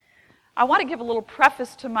I want to give a little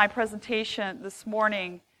preface to my presentation this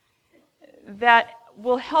morning that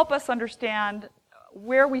will help us understand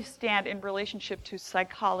where we stand in relationship to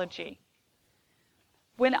psychology.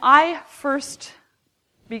 When I first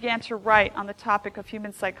began to write on the topic of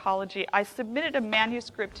human psychology, I submitted a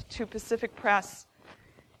manuscript to Pacific Press,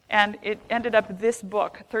 and it ended up this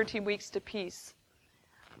book, 13 Weeks to Peace.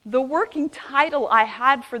 The working title I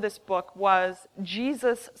had for this book was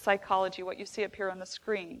Jesus Psychology, what you see up here on the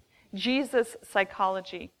screen. Jesus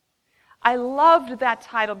Psychology. I loved that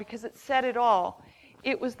title because it said it all.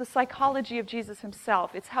 It was the psychology of Jesus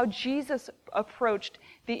himself. It's how Jesus approached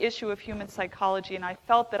the issue of human psychology, and I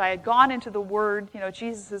felt that I had gone into the Word,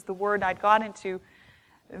 Jesus is the Word, and I'd gone into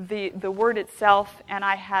the Word itself, and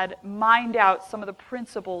I had mined out some of the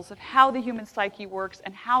principles of how the human psyche works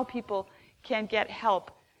and how people can get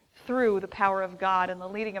help through the power of God and the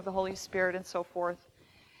leading of the Holy Spirit and so forth.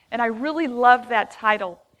 And I really loved that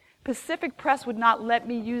title. Pacific Press would not let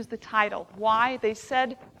me use the title. Why? They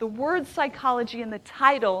said the word psychology in the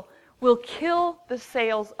title will kill the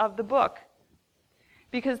sales of the book,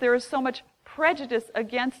 because there is so much prejudice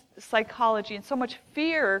against psychology and so much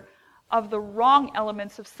fear of the wrong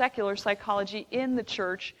elements of secular psychology in the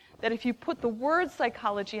church that if you put the word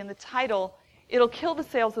psychology in the title, it'll kill the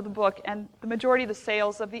sales of the book, and the majority of the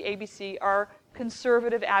sales of the ABC are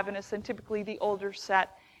conservative Adventists and typically the older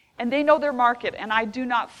set. And they know their market, and I do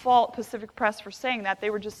not fault Pacific Press for saying that. They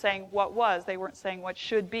were just saying what was. They weren't saying what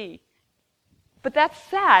should be. But that's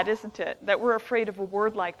sad, isn't it, that we're afraid of a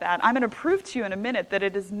word like that. I'm going to prove to you in a minute that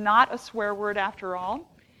it is not a swear word after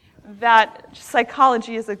all, that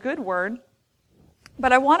psychology is a good word.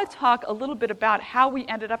 But I want to talk a little bit about how we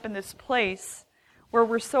ended up in this place where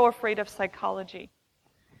we're so afraid of psychology.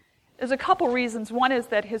 There's a couple reasons. One is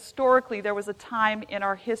that historically there was a time in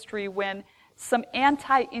our history when some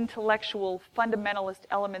anti-intellectual fundamentalist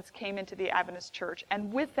elements came into the Adventist church.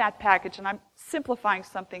 And with that package, and I'm simplifying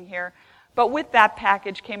something here, but with that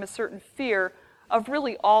package came a certain fear of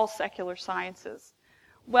really all secular sciences.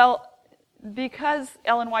 Well, because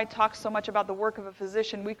Ellen White talks so much about the work of a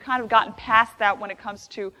physician, we've kind of gotten past that when it comes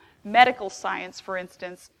to medical science, for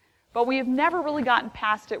instance, but we have never really gotten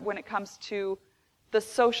past it when it comes to the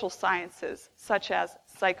social sciences, such as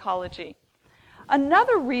psychology.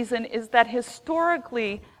 Another reason is that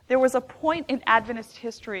historically there was a point in Adventist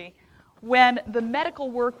history when the medical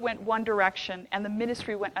work went one direction and the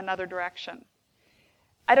ministry went another direction.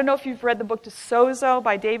 I don't know if you've read the book De Sozo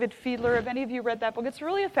by David Fiedler. Have any of you read that book? It's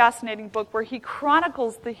really a fascinating book where he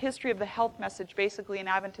chronicles the history of the health message basically in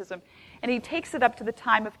Adventism, and he takes it up to the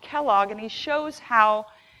time of Kellogg, and he shows how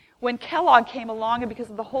when Kellogg came along, and because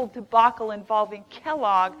of the whole debacle involving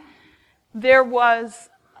Kellogg, there was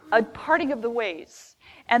a parting of the ways.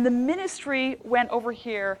 And the ministry went over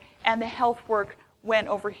here, and the health work went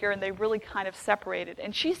over here, and they really kind of separated.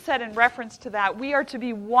 And she said in reference to that, we are to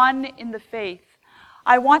be one in the faith.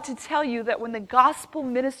 I want to tell you that when the gospel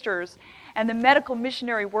ministers and the medical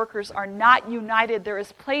missionary workers are not united, there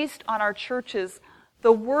is placed on our churches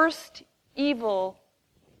the worst evil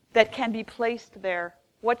that can be placed there.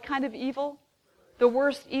 What kind of evil? The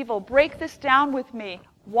worst evil. Break this down with me.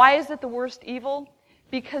 Why is it the worst evil?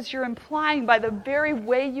 Because you're implying by the very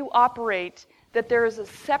way you operate that there is a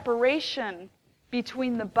separation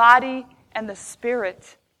between the body and the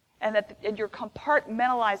spirit, and that you're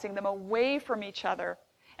compartmentalizing them away from each other.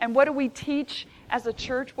 And what do we teach as a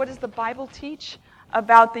church? What does the Bible teach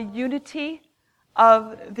about the unity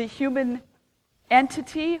of the human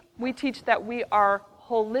entity? We teach that we are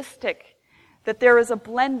holistic, that there is a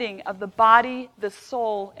blending of the body, the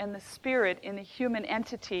soul, and the spirit in the human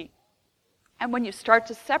entity. And when you start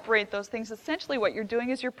to separate those things, essentially what you're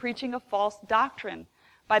doing is you're preaching a false doctrine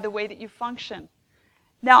by the way that you function.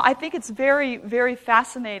 Now, I think it's very, very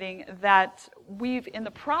fascinating that we've, in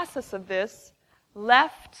the process of this,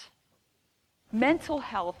 left mental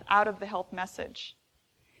health out of the health message.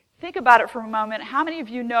 Think about it for a moment. How many of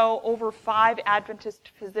you know over 5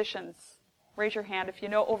 Adventist physicians? Raise your hand if you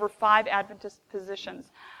know over 5 Adventist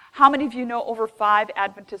physicians. How many of you know over 5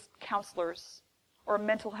 Adventist counselors or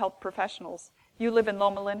mental health professionals? You live in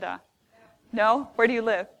Loma Linda. No? Where do you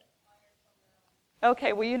live?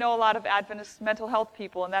 Okay, well, you know a lot of Adventist mental health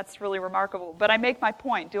people, and that's really remarkable. But I make my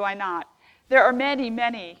point, do I not? There are many,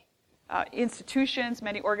 many institutions,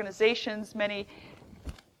 many organizations, many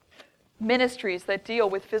ministries that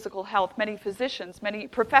deal with physical health, many physicians, many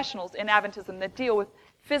professionals in Adventism that deal with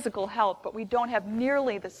physical health, but we don't have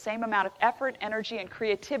nearly the same amount of effort, energy, and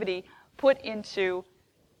creativity put into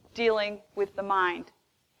dealing with the mind.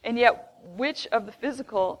 And yet, which of the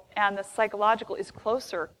physical and the psychological is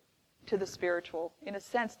closer to the spiritual? In a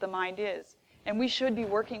sense, the mind is. And we should be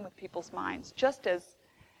working with people's minds just as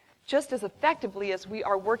effectively as we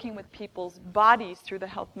are working with people's bodies through the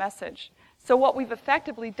health message. So what we've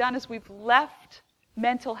effectively done is we've left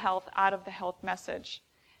mental health out of the health message.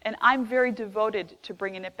 And I'm very devoted to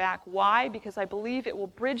bringing it back. Why? Because I believe it will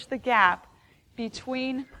bridge the gap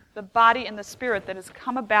between the body and the spirit that has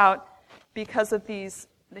come about because of these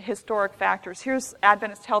historic factors. Here's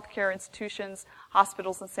Adventist healthcare institutions,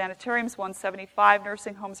 hospitals and sanitariums, 175,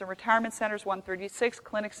 nursing homes and retirement centers, 136,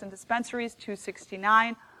 clinics and dispensaries,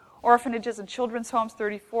 269, orphanages and children's homes,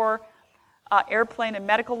 34, airplane and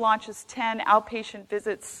medical launches, 10, outpatient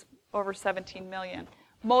visits, over 17 million.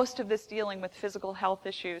 Most of this dealing with physical health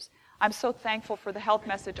issues. I'm so thankful for the health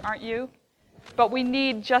message, aren't you? But we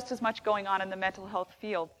need just as much going on in the mental health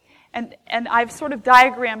field. And I've sort of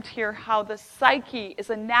diagrammed here how the psyche is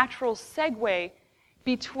a natural segue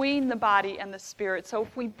between the body and the spirit. So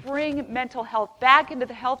if we bring mental health back into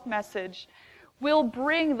the health message, we'll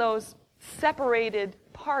bring those separated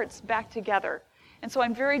parts back together. And so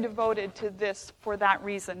I'm very devoted to this for that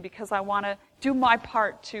reason, because I want to do my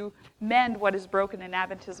part to mend what is broken in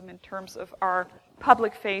Adventism in terms of our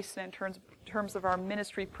public face and in terms of our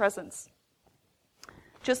ministry presence.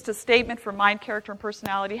 Just a statement for Mind, Character, and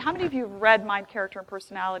Personality. How many of you have read Mind, Character, and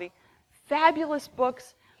Personality? Fabulous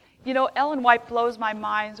books. You know, Ellen White blows my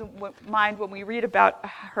mind when we read about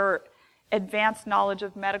her advanced knowledge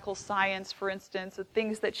of medical science, for instance, the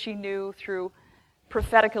things that she knew through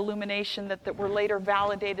prophetic illumination that were later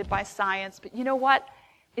validated by science. But you know what?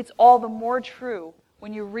 It's all the more true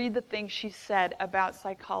when you read the things she said about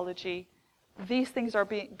psychology. These things are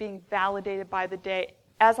being validated by the day.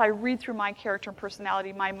 As I read through Mind, Character, and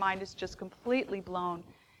Personality, my mind is just completely blown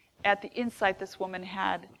at the insight this woman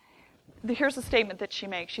had. Here's a statement that she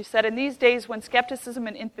makes. She said, "In these days when skepticism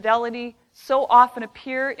and infidelity so often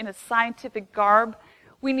appear in a scientific garb,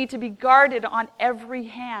 we need to be guarded on every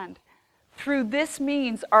hand. Through this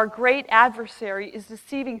means, our great adversary is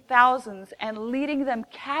deceiving thousands and leading them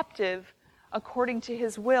captive according to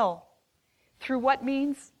his will." Through what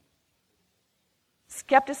means?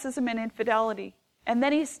 Skepticism and infidelity. And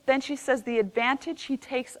then she says the advantage he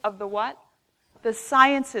takes of the what? The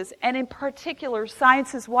sciences, and in particular,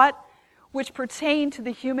 sciences what? Which pertain to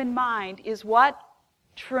the human mind is what?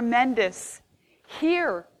 Tremendous.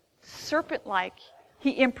 Here, serpent-like,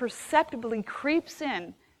 he imperceptibly creeps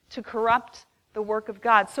in to corrupt the work of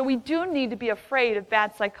God. So we do need to be afraid of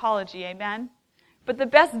bad psychology, amen? But the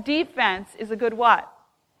best defense is a good what?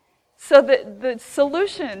 So the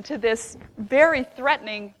solution to this very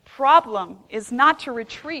threatening problem is not to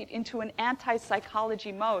retreat into an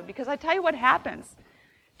anti-psychology mode. Because I tell you what happens.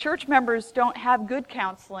 Church members don't have good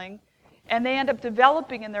counseling, and they end up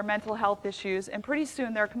developing in their mental health issues, and pretty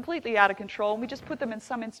soon they're completely out of control, and we just put them in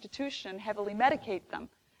some institution and heavily medicate them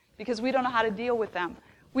because we don't know how to deal with them.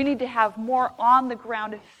 We need to have more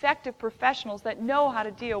on-the-ground, effective professionals that know how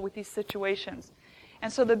to deal with these situations.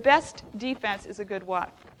 And so the best defense is a good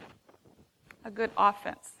what? A good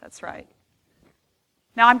offense, that's right.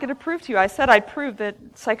 Now I'm going to prove to you, I said I'd prove that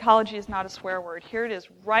psychology is not a swear word. Here it is,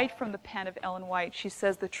 right from the pen of Ellen White. She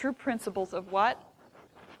says the true principles of what?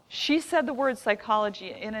 She said the word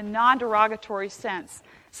psychology in a non-derogatory sense.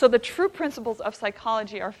 So the true principles of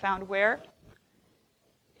psychology are found where?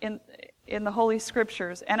 In the Holy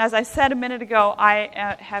Scriptures. And as I said a minute ago,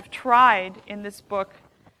 I have tried in this book,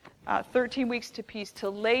 13 Weeks to Peace,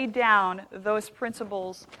 to lay down those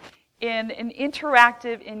principles in an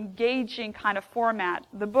interactive, engaging kind of format.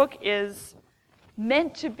 The book is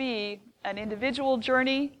meant to be an individual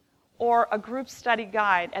journey or a group study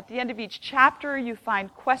guide. At the end of each chapter, you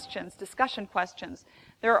find questions, discussion questions.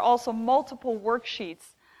 There are also multiple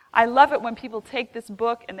worksheets. I love it when people take this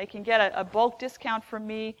book and they can get a bulk discount from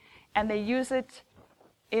me, and they use it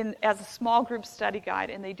as a small group study guide,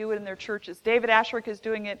 and they do it in their churches. David Asherick is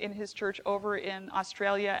doing it in his church over in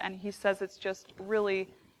Australia, and he says it's just really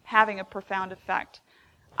having a profound effect.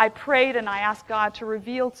 I prayed and I asked God to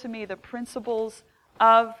reveal to me the principles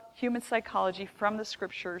of human psychology from the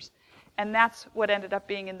Scriptures, and that's what ended up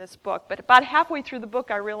being in this book. But about halfway through the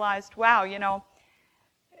book, I realized, wow, you know,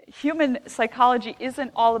 human psychology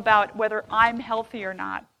isn't all about whether I'm healthy or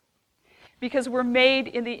not, because we're made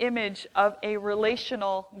in the image of a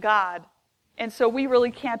relational God. And so we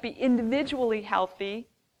really can't be individually healthy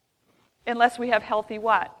unless we have healthy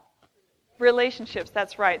what? Relationships,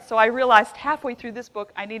 that's right. So I realized halfway through this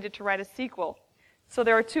book I needed to write a sequel. So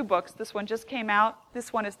there are two books. This one just came out.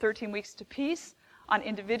 This one is 13 Weeks to Peace on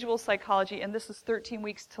individual psychology, and this is 13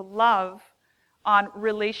 Weeks to Love on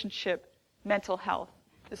relationship mental health.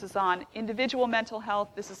 This is on individual mental health.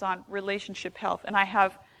 This is on relationship health. And I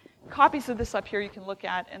have copies of this up here you can look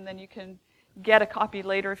at, and then you can get a copy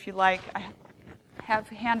later if you like. I have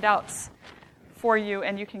handouts for you,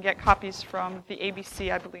 and you can get copies from the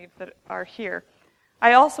ABC, I believe, that are here.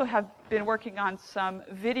 I also have been working on some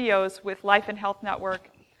videos with Life and Health Network.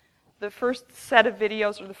 The first set of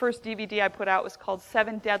videos, or the first DVD I put out, was called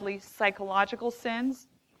 7 Deadly Psychological Sins.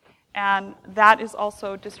 And that is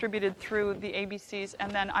also distributed through the ABCs.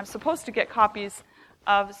 And then I'm supposed to get copies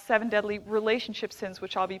of 7 Deadly Relationship Sins,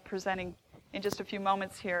 which I'll be presenting in just a few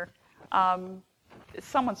moments here.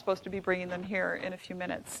 Someone's supposed to be bringing them here in a few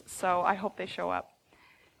minutes, so I hope they show up.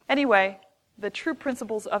 Anyway, the true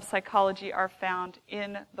principles of psychology are found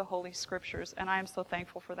in the Holy Scriptures, and I am so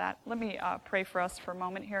thankful for that. Let me pray for us for a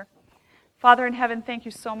moment here. Father in heaven, thank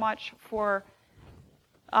you so much for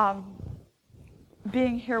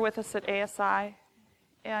being here with us at ASI.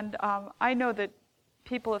 And I know that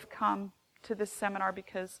people have come to this seminar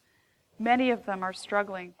because many of them are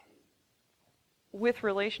struggling with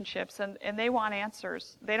relationships, and they want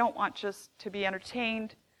answers. They don't want just to be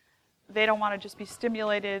entertained. They don't want to just be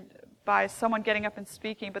stimulated by someone getting up and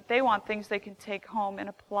speaking, but they want things they can take home and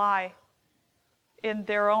apply in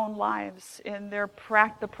their own lives, in the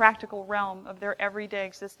practical realm of their everyday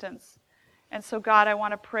existence. And so, God, I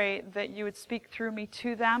want to pray that you would speak through me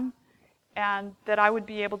to them, and that I would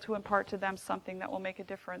be able to impart to them something that will make a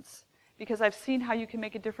difference. Because I've seen how you can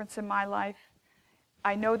make a difference in my life.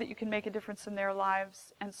 I know that you can make a difference in their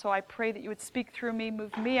lives, and so I pray that you would speak through me,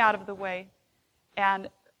 move me out of the way, and,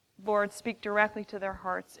 Lord, speak directly to their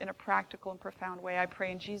hearts in a practical and profound way. I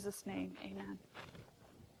pray in Jesus' name, amen.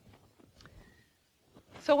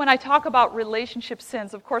 So when I talk about relationship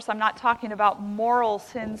sins, of course, I'm not talking about moral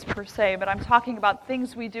sins per se, but I'm talking about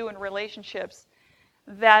things we do in relationships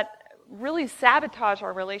that really sabotage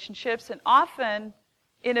our relationships, and often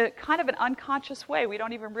in a kind of an unconscious way. We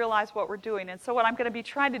don't even realize what we're doing. And so what I'm going to be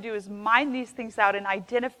trying to do is mine these things out and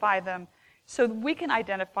identify them so that we can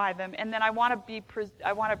identify them. And then I want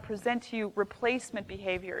to present to you replacement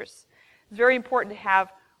behaviors. It's very important to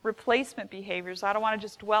have replacement behaviors. I don't want to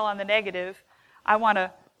just dwell on the negative. I want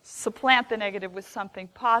to supplant the negative with something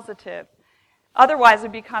positive. Otherwise,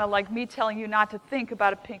 it'd be kind of like me telling you not to think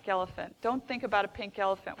about a pink elephant. Don't think about a pink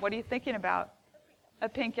elephant. What are you thinking about? A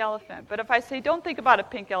pink elephant. But if I say, don't think about a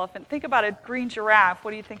pink elephant, think about a green giraffe,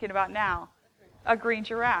 what are you thinking about now? A green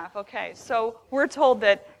giraffe. Okay, so we're told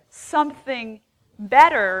that something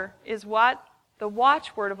better is what? The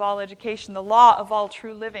watchword of all education, the law of all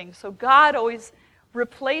true living. So God always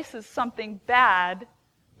replaces something bad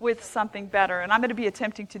with something better. And I'm going to be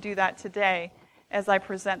attempting to do that today as I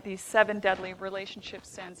present these 7 deadly relationship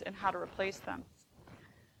sins and how to replace them.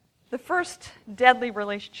 The first deadly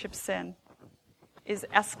relationship sin is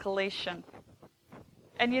escalation.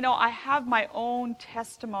 And you know, I have my own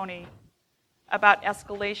testimony about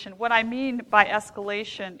escalation. What I mean by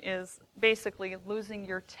escalation is basically losing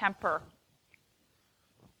your temper.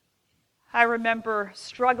 I remember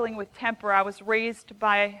struggling with temper. I was raised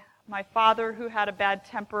by my father, who had a bad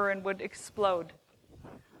temper and would explode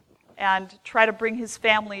and try to bring his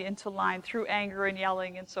family into line through anger and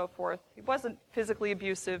yelling and so forth. He wasn't physically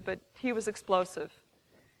abusive, but he was explosive.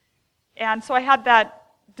 And so I had that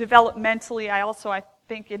developmentally. I also, I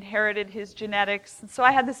think, inherited his genetics. And so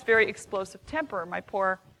I had this very explosive temper. My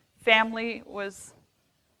poor family was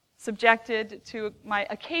subjected to my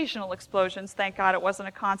occasional explosions. Thank God it wasn't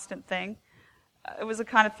a constant thing. It was the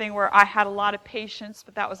kind of thing where I had a lot of patience,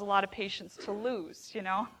 but that was a lot of patience to lose, you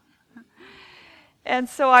know. And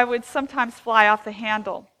so I would sometimes fly off the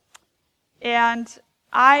handle. And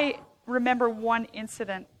I remember one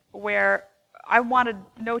incident where I wanted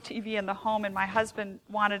no TV in the home, and my husband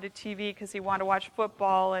wanted a TV because he wanted to watch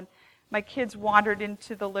football, and my kids wandered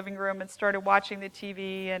into the living room and started watching the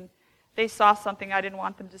TV, and they saw something I didn't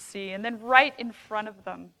want them to see. And then right in front of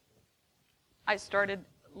them, I started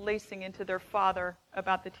lacing into their father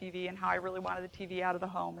about the TV and how I really wanted the TV out of the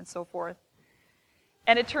home and so forth.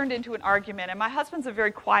 And it turned into an argument. And my husband's a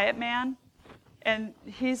very quiet man, and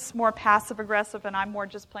he's more passive-aggressive, and I'm more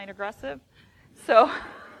just plain aggressive. So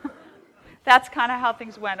that's kind of how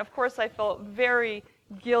things went. Of course, I felt very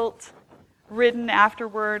guilt-ridden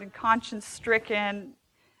afterward and conscience-stricken.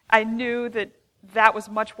 I knew that that was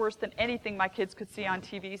much worse than anything my kids could see on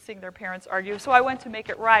TV, seeing their parents argue. So I went to make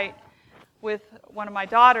it right with one of my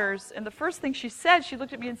daughters, and the first thing she said, she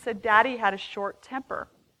looked at me and said, "Daddy had a short temper."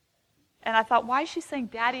 And I thought, why is she saying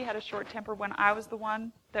Daddy had a short temper when I was the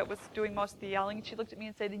one that was doing most of the yelling? And she looked at me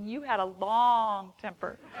and said, "And you had a long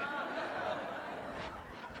temper."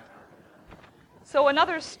 So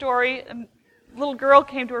another story, a little girl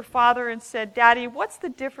came to her father and said, "Daddy, what's the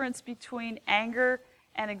difference between anger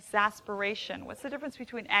and exasperation. What's the difference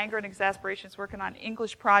between anger and exasperation? He's working on an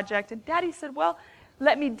English project. And Daddy said, well,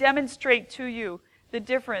 let me demonstrate to you the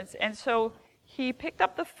difference. And so he picked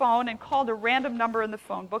up the phone and called a random number in the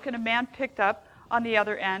phone book, and a man picked up on the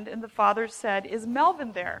other end, and the father said, is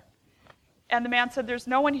Melvin there? And the man said, there's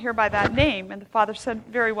no one here by that name. And the father said,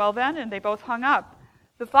 very well then, and they both hung up.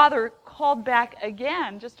 The father called back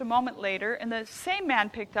again just a moment later, and the same man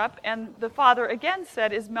picked up, and the father again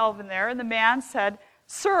said, is Melvin there? And the man said,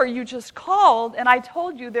 sir, you just called, and I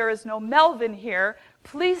told you there is no Melvin here.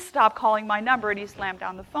 Please stop calling my number. And he slammed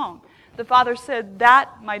down the phone. The father said,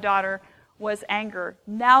 that, my daughter, was anger.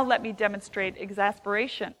 Now let me demonstrate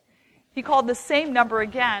exasperation. He called the same number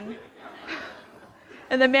again,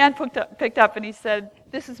 and the man picked up and he said,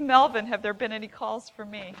 this is Melvin. Have there been any calls for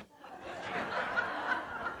me?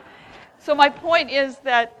 So my point is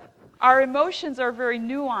that our emotions are very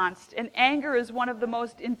nuanced, and anger is one of the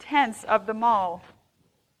most intense of them all.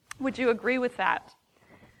 Would you agree with that?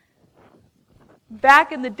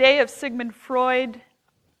 Back in the day of Sigmund Freud,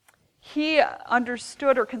 he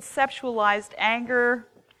understood or conceptualized anger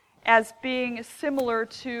as being similar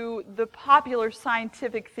to the popular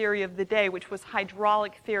scientific theory of the day, which was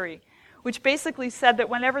hydraulic theory, which basically said that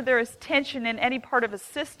whenever there is tension in any part of a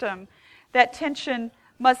system, that tension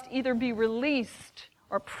must either be released,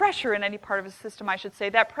 or pressure in any part of a system, I should say,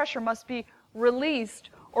 that pressure must be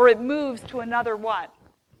released, or it moves to another what?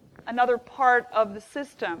 Another part of the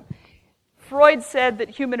system. Freud said that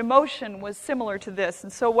human emotion was similar to this,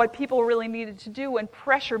 and so what people really needed to do when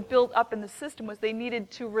pressure built up in the system was they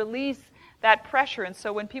needed to release that pressure, and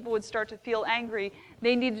so when people would start to feel angry,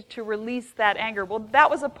 they needed to release that anger. Well, that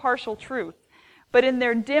was a partial truth, but in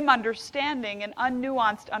their dim understanding and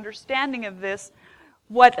unnuanced understanding of this,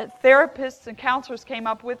 what therapists and counselors came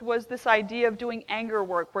up with was this idea of doing anger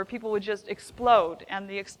work, where people would just explode, and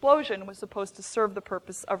the explosion was supposed to serve the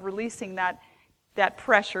purpose of releasing that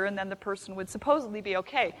pressure, and then the person would supposedly be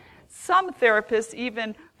okay. Some therapists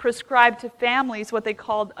even prescribed to families what they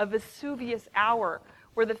called a Vesuvius hour,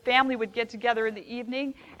 where the family would get together in the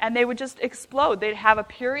evening and they would just explode. They'd have a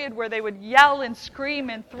period where they would yell and scream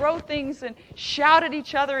and throw things and shout at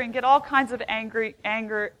each other and get all kinds of angry,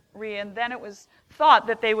 and then it was thought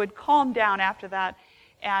that they would calm down after that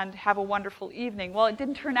and have a wonderful evening. Well, it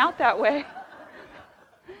didn't turn out that way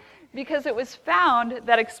because it was found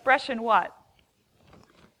that expression what?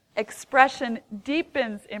 Expression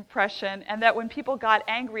deepens impression, and that when people got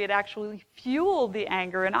angry, it actually fueled the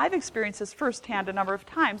anger. And I've experienced this firsthand a number of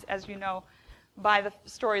times, as you know, by the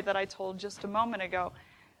story that I told just a moment ago.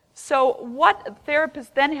 So what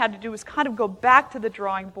therapists then had to do was kind of go back to the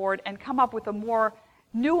drawing board and come up with a more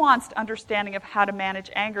nuanced understanding of how to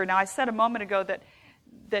manage anger. Now, I said a moment ago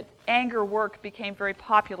that anger work became very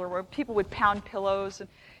popular, where people would pound pillows and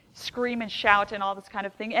scream and shout and all this kind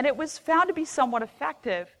of thing, and it was found to be somewhat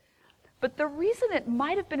effective. But the reason it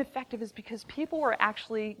might have been effective is because people were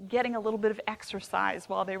actually getting a little bit of exercise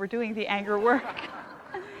while they were doing the anger work.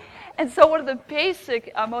 And so one of the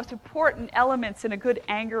basic, most important elements in a good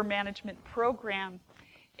anger management program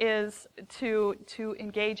is to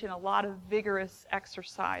engage in a lot of vigorous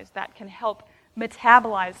exercise that can help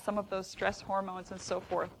metabolize some of those stress hormones and so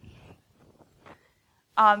forth.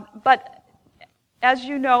 But as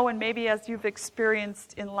you know, and maybe as you've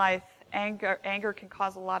experienced in life, anger can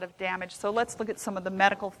cause a lot of damage. So let's look at some of the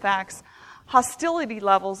medical facts. Hostility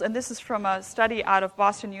levels, and this is from a study out of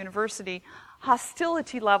Boston University,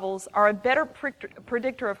 hostility levels are a better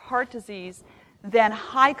predictor of heart disease than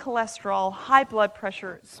high cholesterol, high blood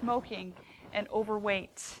pressure, smoking, and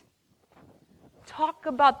overweight. Talk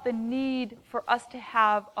about the need for us to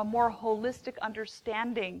have a more holistic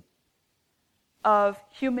understanding of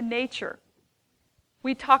human nature.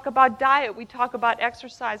 We talk about diet, we talk about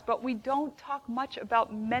exercise, but we don't talk much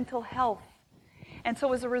about mental health. And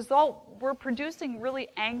so as a result, we're producing really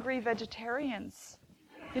angry vegetarians.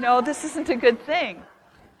 You know, this isn't a good thing.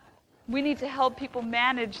 We need to help people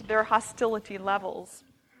manage their hostility levels.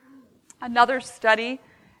 Another study,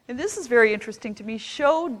 and this is very interesting to me,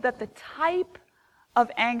 showed that the type of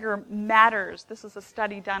anger matters. This is a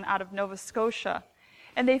study done out of Nova Scotia.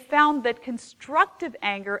 And they found that constructive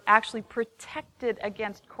anger actually protected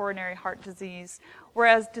against coronary heart disease,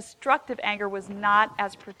 whereas destructive anger was not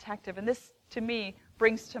as protective. And this, to me,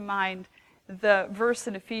 brings to mind the verse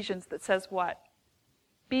in Ephesians that says what?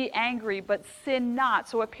 Be angry, but sin not.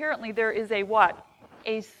 So apparently there is a what?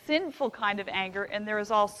 A sinful kind of anger, and there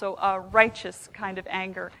is also a righteous kind of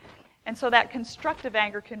anger. And so that constructive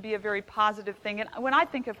anger can be a very positive thing. And when I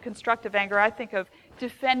think of constructive anger, I think of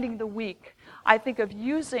defending the weak. I think of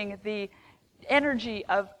using the energy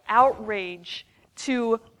of outrage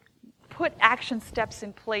to put action steps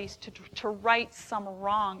in place to right some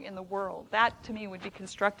wrong in the world. That, to me, would be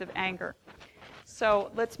constructive anger.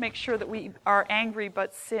 So let's make sure that we are angry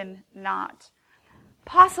but sin not.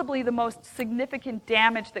 Possibly the most significant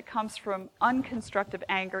damage that comes from unconstructive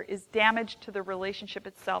anger is damage to the relationship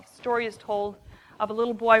itself. Story is told of a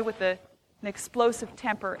little boy with an explosive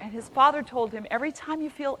temper, and his father told him, every time you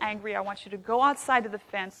feel angry, I want you to go outside of the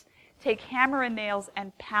fence, take hammer and nails,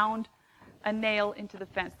 and pound a nail into the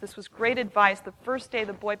fence. This was great advice. The first day,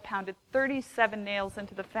 the boy pounded 37 nails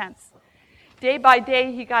into the fence. Day by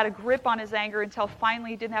day, he got a grip on his anger until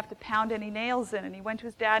finally he didn't have to pound any nails in. And he went to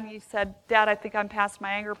his dad and he said, Dad, I think I'm past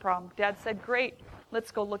my anger problem. Dad said, great,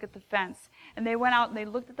 let's go look at the fence. And they went out and they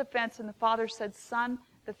looked at the fence, and the father said, son,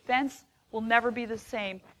 the fence will never be the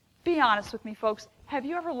same. Be honest with me, folks. Have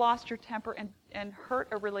you ever lost your temper and hurt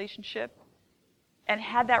a relationship and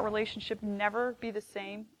had that relationship never be the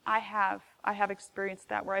same? I have. I have experienced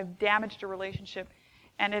that, where I've damaged a relationship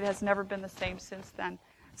and it has never been the same since then.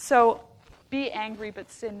 So be angry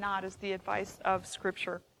but sin not is the advice of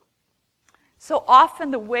Scripture. So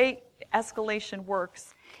often the way escalation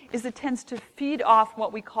works is it tends to feed off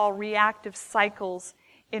what we call reactive cycles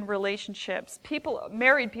in relationships.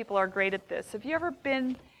 Married people are great at this. Have you ever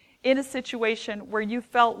been in a situation where you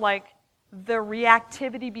felt like the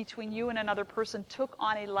reactivity between you and another person took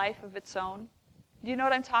on a life of its own? Do you know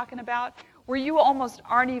what I'm talking about? Where you almost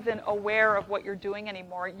aren't even aware of what you're doing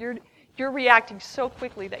anymore. You're reacting so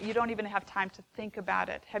quickly that you don't even have time to think about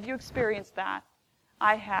it. Have you experienced that?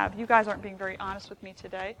 I have. You guys aren't being very honest with me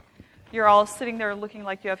today. You're all sitting there looking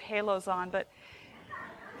like you have halos on, but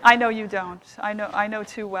I know you don't. I know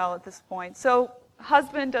too well at this point. So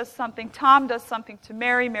husband does something. Tom does something to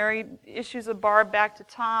Mary. Mary issues a barb back to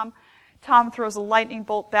Tom. Tom throws a lightning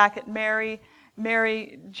bolt back at Mary.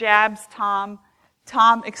 Mary jabs Tom.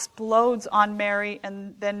 Tom explodes on Mary,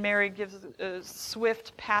 and then Mary gives a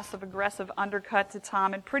swift, passive-aggressive undercut to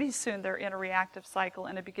Tom, and pretty soon they're in a reactive cycle,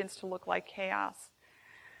 and it begins to look like chaos.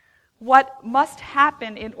 What must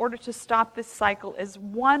happen in order to stop this cycle is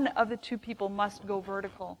one of the two people must go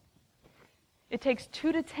vertical. It takes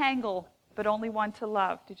two to tangle, but only one to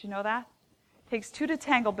love. Did you know that? It takes two to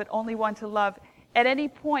tangle, but only one to love. At any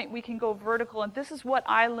point, we can go vertical, and this is what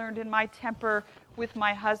I learned in my temper with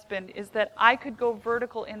my husband, is that I could go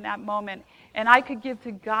vertical in that moment, and I could give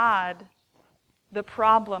to God the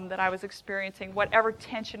problem that I was experiencing, whatever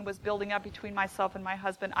tension was building up between myself and my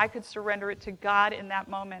husband. I could surrender it to God in that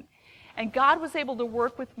moment. And God was able to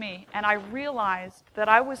work with me, and I realized that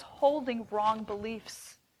I was holding wrong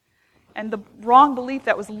beliefs. And the wrong belief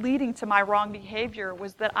that was leading to my wrong behavior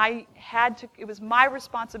was that it was my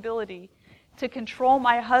responsibility to control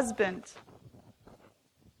my husband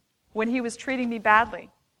when he was treating me badly.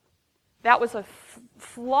 That was a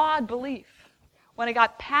flawed belief. When I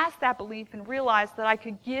got past that belief and realized that I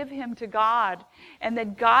could give him to God and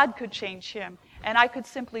that God could change him, and I could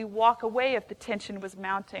simply walk away if the tension was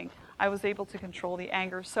mounting, I was able to control the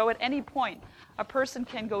anger. So at any point, a person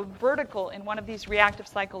can go vertical in one of these reactive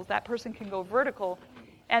cycles. That person can go vertical,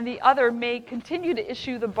 and the other may continue to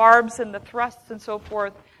issue the barbs and the thrusts and so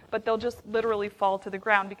forth, but they'll just literally fall to the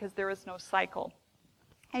ground because there is no cycle.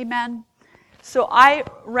 Amen? So I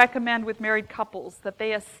recommend with married couples that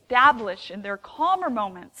they establish in their calmer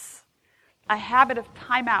moments a habit of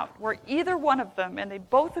timeout, where either one of them, and they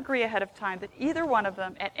both agree ahead of time, that either one of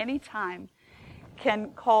them at any time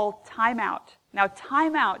can call timeout. Now,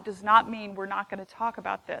 timeout does not mean we're not going to talk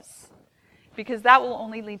about this, because that will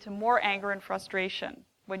only lead to more anger and frustration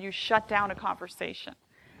when you shut down a conversation.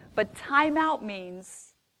 But timeout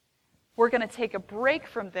means we're going to take a break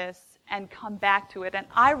from this and come back to it. And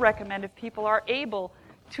I recommend, if people are able,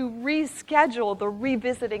 to reschedule the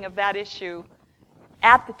revisiting of that issue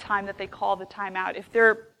at the time that they call the timeout, if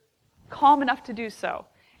they're calm enough to do so.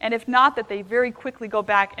 And if not, that they very quickly go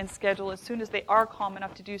back and schedule as soon as they are calm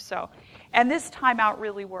enough to do so. And this timeout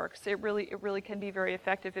really works. It really can be very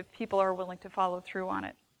effective if people are willing to follow through on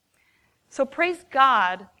it. So praise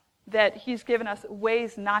God that He's given us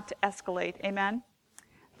ways not to escalate. Amen?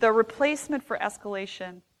 The replacement for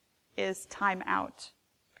escalation is timeout.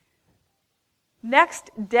 Next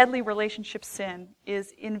deadly relationship sin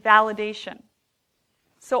is invalidation.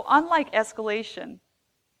 So unlike escalation,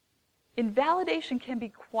 invalidation can be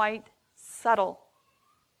quite subtle.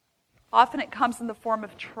 Often it comes in the form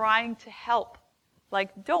of trying to help.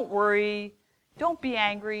 Like, don't worry, don't be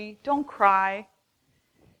angry, don't cry.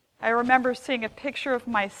 I remember seeing a picture of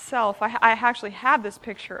myself. I actually have this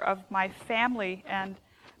picture of my family, and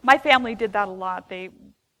my family did that a lot. They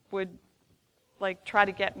would try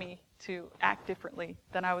to get me to act differently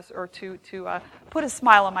than I was, or to put a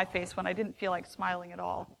smile on my face when I didn't feel like smiling at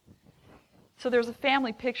all. So there's a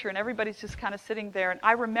family picture, and everybody's just kind of sitting there. And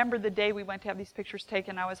I remember the day we went to have these pictures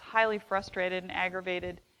taken. I was highly frustrated and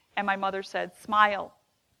aggravated. And my mother said, "Smile."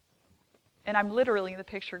 And I'm literally in the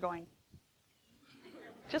picture going,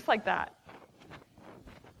 just like that.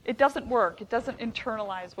 It doesn't work. It doesn't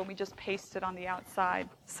internalize when we just paste it on the outside.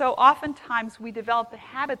 So oftentimes we develop the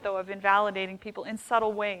habit, though, of invalidating people in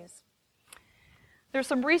subtle ways. There's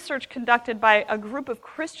some research conducted by a group of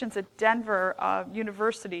Christians at Denver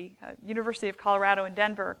University of Colorado in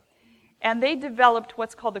Denver, and they developed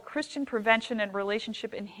what's called the Christian Prevention and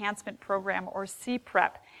Relationship Enhancement Program, or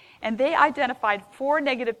CPREP, and they identified 4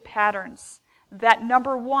 negative patterns that,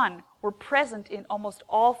 number 1, were present in almost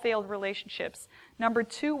all failed relationships. Number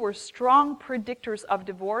 2 were strong predictors of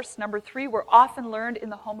divorce. Number 3 were often learned in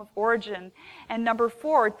the home of origin. And number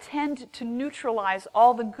 4 tend to neutralize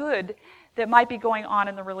all the good that might be going on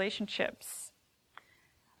in the relationships.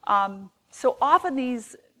 So often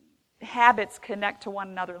these habits connect to one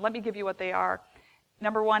another. Let me give you what they are.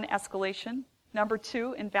 Number 1, escalation. Number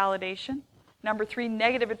 2, invalidation. Number 3,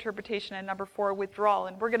 negative interpretation. And number 4, withdrawal.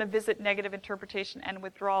 And we're going to visit negative interpretation and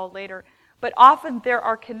withdrawal later. But often there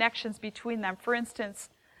are connections between them. For instance,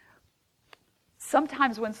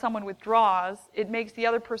 sometimes when someone withdraws, it makes the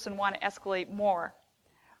other person want to escalate more.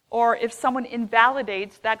 Or if someone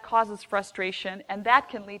invalidates, that causes frustration, and that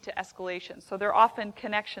can lead to escalation. So there are often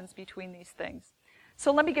connections between these things.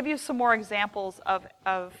 So let me give you some more examples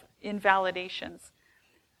of invalidations.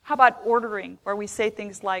 How about ordering, where we say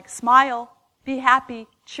things like, smile, be happy,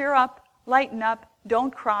 cheer up, lighten up,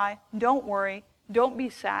 don't cry, don't worry, don't be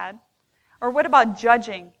sad. Or what about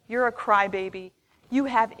judging? You're a crybaby, you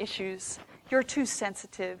have issues, you're too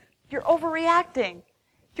sensitive, you're overreacting,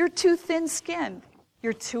 you're too thin-skinned.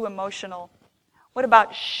 You're too emotional. What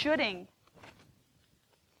about shoulding?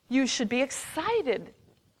 You should be excited.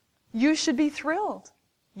 You should be thrilled.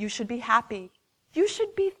 You should be happy. You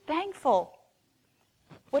should be thankful.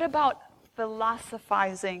 What about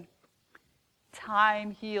philosophizing? Time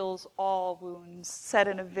heals all wounds, said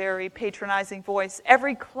in a very patronizing voice.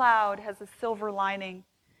 Every cloud has a silver lining.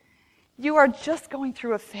 You are just going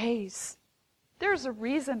through a phase. There's a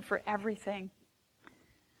reason for everything.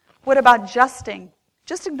 What about justing?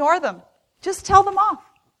 Just ignore them. Just tell them off.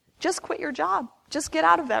 Just quit your job. Just get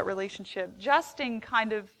out of that relationship. Justing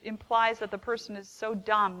kind of implies that the person is so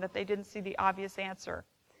dumb that they didn't see the obvious answer.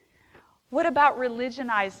 What about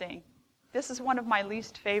religionizing? This is one of my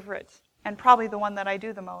least favorites, and probably the one that I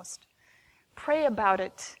do the most. Pray about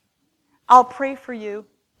it. I'll pray for you.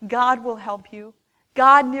 God will help you.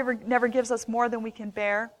 God never gives us more than we can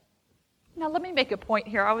bear. Now let me make a point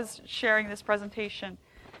here. I was sharing this presentation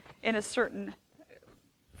in a certain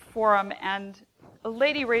forum, and a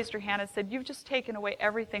lady raised her hand and said, "You've just taken away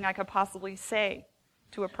everything I could possibly say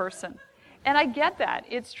to a person." And I get that.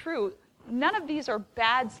 It's true. None of these are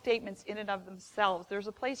bad statements in and of themselves. There's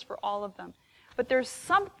a place for all of them. But there's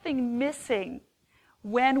something missing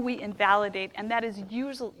when we invalidate, and that is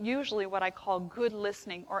usually what I call good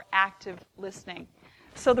listening or active listening.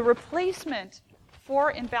 So the replacement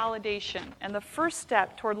for invalidation, and the first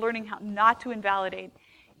step toward learning how not to invalidate,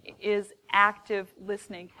 is active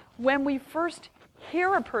listening. When we first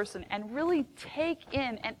hear a person and really take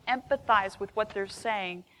in and empathize with what they're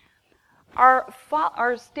saying,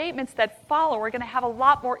 our statements that follow are going to have a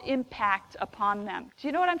lot more impact upon them. Do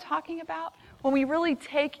you know what I'm talking about? When we really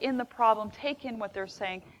take in the problem, take in what they're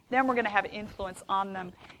saying, then we're going to have influence on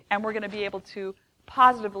them, and we're going to be able to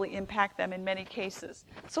positively impact them in many cases.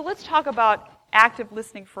 So let's talk about active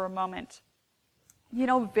listening for a moment. You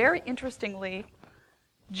know, very interestingly,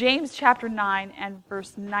 James chapter 9 and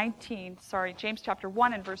verse 19, James chapter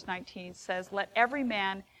 1 and verse 19 says, "Let every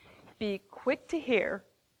man be quick to hear,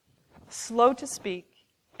 slow to speak,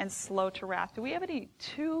 and slow to wrath." Do we have any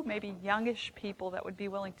maybe youngish people that would be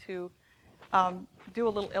willing to do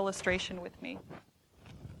a little illustration with me?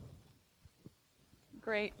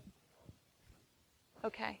 Great.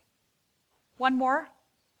 Okay. One more?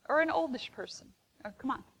 Or an oldish person? Oh,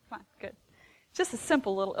 come on, good. Just a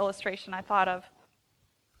simple little illustration I thought of.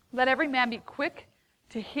 Let every man be quick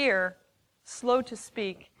to hear, slow to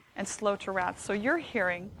speak, and slow to wrath. So you're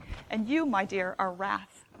hearing, and you, my dear, are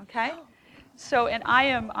wrath, okay? So, and I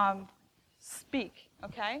am speak,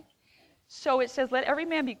 okay? So it says, let every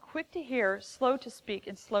man be quick to hear, slow to speak,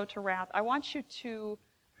 and slow to wrath. I want you to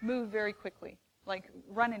move very quickly, like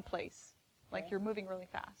run in place, like you're moving really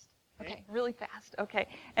fast. Okay, really fast, okay.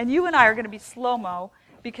 And you and I are going to be slow-mo,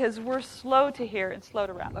 because we're slow to hear and slow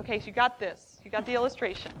to wrath. Okay, so you got this. You got the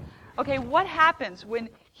illustration. Okay, what happens when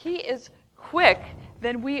he is quick,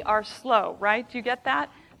 then we are slow, right? Do you get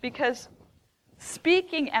that? Because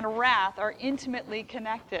Speaking and wrath are intimately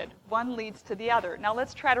connected. One leads to the other. Now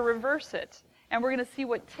let's try to reverse it. And we're going to see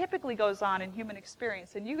what typically goes on in human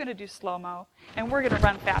experience. And you're going to do slow-mo, and we're going to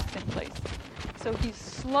run fast in place. So he's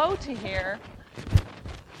slow to hear,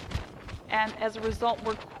 and as a result,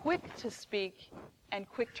 we're quick to speak and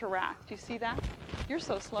quick to wrath. Do you see that? You're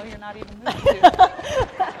so slow, you're not even moving.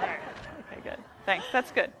 Okay, good. Thanks.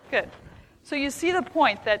 That's good. Good. So you see the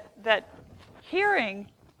point that hearing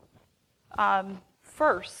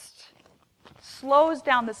first slows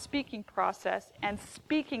down the speaking process, and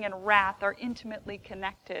speaking and wrath are intimately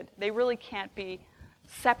connected. They really can't be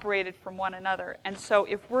separated from one another. And so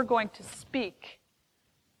if we're going to speak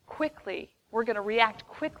quickly, we're going to react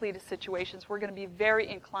quickly to situations, we're going to be very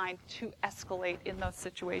inclined to escalate in those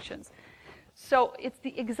situations. So it's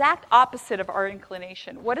the exact opposite of our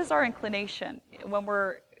inclination. What is our inclination when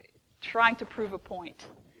we're trying to prove a point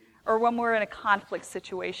or when we're in a conflict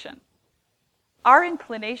situation? Our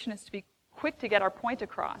inclination is to be quick to get our point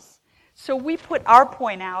across. So we put our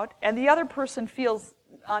point out, and the other person feels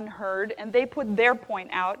unheard, and they put their point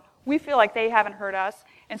out. We feel like they haven't heard us,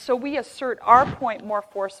 and so we assert our point more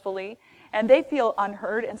forcefully, and they feel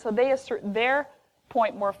unheard, and so they assert their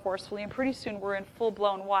point more forcefully, and pretty soon we're in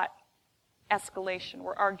full-blown what? Escalation.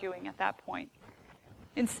 We're arguing at that point.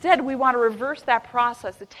 Instead, we want to reverse that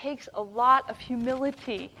process. It takes a lot of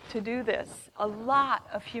humility to do this, a lot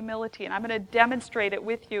of humility, and I'm going to demonstrate it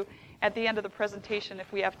with you at the end of the presentation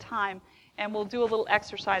if we have time, and we'll do a little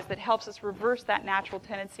exercise that helps us reverse that natural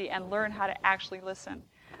tendency and learn how to actually listen.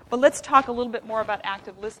 But let's talk a little bit more about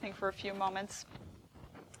active listening for a few moments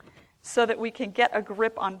so that we can get a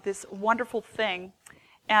grip on this wonderful thing.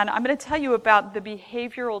 And I'm going to tell you about the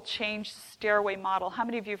behavioral change stairway model. How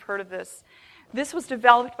many of you have heard of this? This was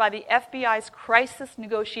developed by the FBI's Crisis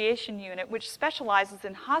Negotiation Unit, which specializes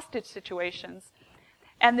in hostage situations.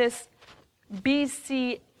 And this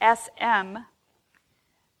BCSM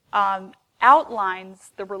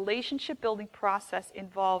outlines the relationship-building process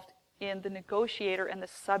involved in the negotiator and the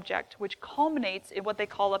subject, which culminates in what they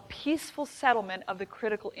call a peaceful settlement of the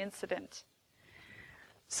critical incident.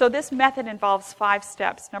 So this method involves 5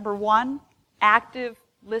 steps. Number 1, active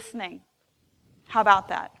listening. How about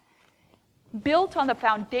that? Built on the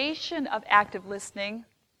foundation of active listening,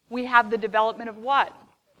 we have the development of what?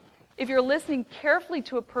 If you're listening carefully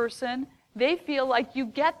to a person, they feel like you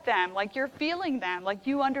get them, like you're feeling them, like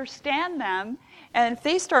you understand them. And if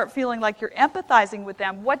they start feeling like you're empathizing with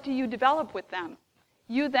them, what do you develop with them?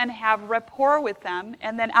 You then have rapport with them,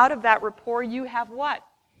 and then out of that rapport, you have what?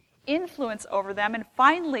 Influence over them, and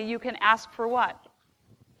finally, you can ask for what?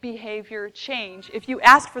 Behavior change. If you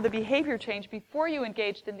asked for the behavior change before you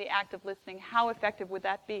engaged in the act of listening, how effective would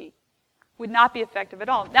that be? Would not be effective at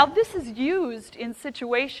all. Now, this is used in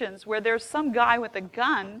situations where there's some guy with a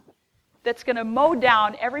gun that's going to mow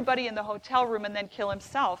down everybody in the hotel room and then kill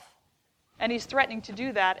himself. And he's threatening to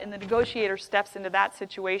do that, and the negotiator steps into that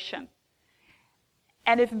situation.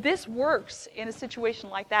 And if this works in a situation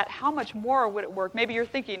like that, how much more would it work? Maybe you're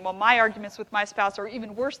thinking, well, my arguments with my spouse are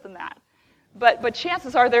even worse than that. But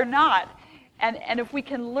chances are they're not. And if we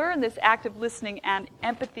can learn this active listening and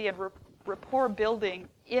empathy and rapport building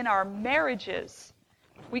in our marriages,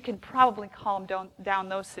 we can probably calm down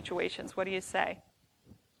those situations. What do you say?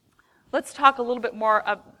 Let's talk a little bit more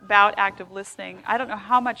about active listening. I don't know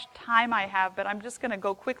how much time I have, but I'm just going to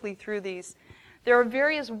go quickly through these. There are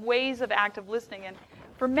various ways of active listening, and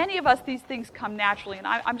for many of us, these things come naturally. And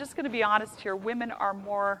I'm just going to be honest here. Women are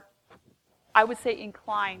more, I would say,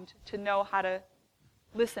 inclined to know how to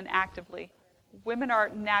listen actively. Women are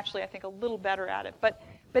naturally, I think, a little better at it. But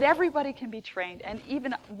everybody can be trained, and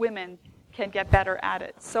even women can get better at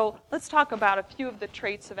it. So let's talk about a few of the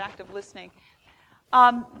traits of active listening.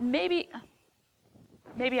 Maybe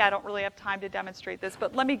I don't really have time to demonstrate this,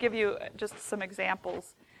 but let me give you just some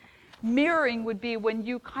examples. Mirroring would be when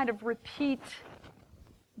you kind of repeat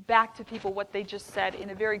back to people what they just said in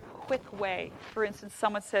a very quick way. For instance,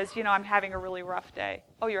 someone says, I'm having a really rough day.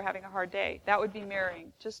 Oh, you're having a hard day. That would be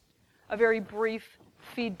mirroring, just a very brief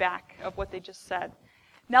feedback of what they just said.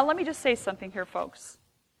 Now, let me just say something here, folks.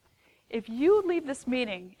 If you leave this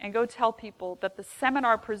meeting and go tell people that the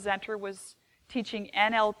seminar presenter was teaching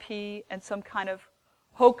NLP and some kind of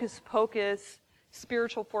hocus-pocus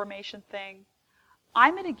spiritual formation thing,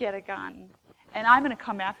 I'm going to get a gun, and I'm going to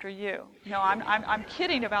come after you. No, I'm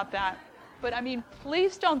kidding about that. But,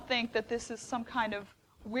 please don't think that this is some kind of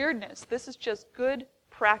weirdness. This is just good,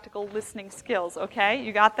 practical listening skills, okay?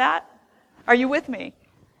 You got that? Are you with me?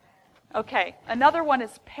 Okay. Another one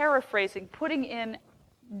is paraphrasing, putting in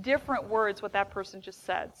different words what that person just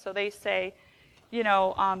said. So they say,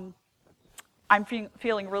 I'm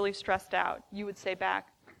feeling really stressed out, you would say back,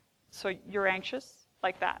 so you're anxious?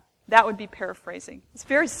 Like that. That would be paraphrasing. It's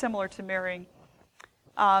very similar to mirroring.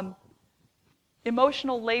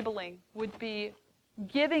 Emotional labeling would be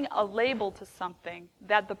giving a label to something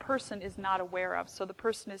that the person is not aware of. So the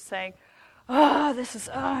person is saying, this is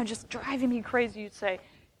just driving me crazy. You'd say,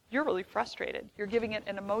 you're really frustrated. You're giving it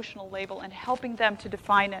an emotional label and helping them to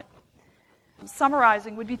define it.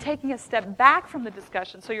 Summarizing would be taking a step back from the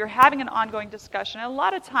discussion. So you're having an ongoing discussion. And a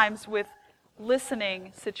lot of times with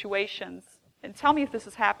listening situations, and tell me if this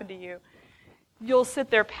has happened to you, you'll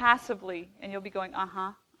sit there passively and you'll be going,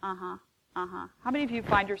 uh-huh, uh-huh, uh-huh. How many of you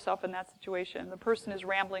find yourself in that situation? The person is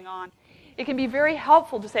rambling on. It can be very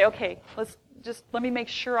helpful to say, okay, let me make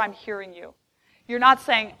sure I'm hearing you. You're not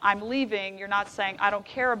saying, I'm leaving. You're not saying, I don't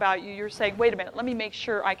care about you. You're saying, wait a minute, let me make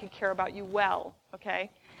sure I can care about you well,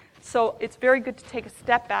 okay? So it's very good to take a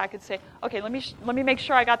step back and say, okay, let me make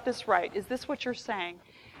sure I got this right. Is this what you're saying?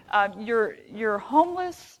 You're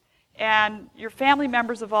homeless, and your family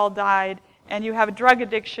members have all died, and you have a drug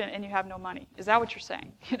addiction, and you have no money. Is that what you're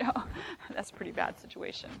saying? That's a pretty bad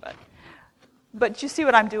situation. But you see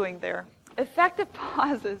what I'm doing there. Effective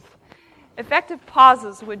pauses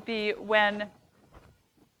would be when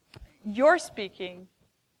you're speaking,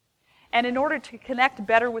 and in order to connect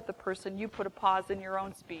better with the person, you put a pause in your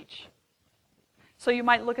own speech. So you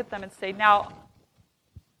might look at them and say, now,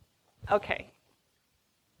 okay,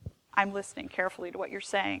 I'm listening carefully to what you're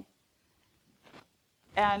saying.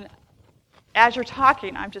 And as you're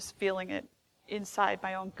talking, I'm just feeling it inside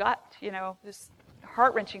my own gut, this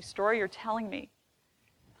heart-wrenching story you're telling me.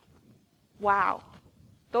 Wow.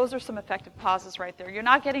 Those are some effective pauses right there. You're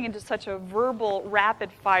not getting into such a verbal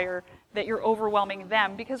rapid fire that you're overwhelming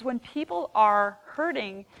them, because when people are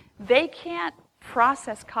hurting, they can't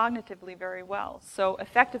process cognitively very well. So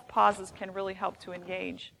effective pauses can really help to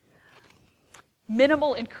engage.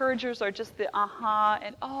 Minimal encouragers are just the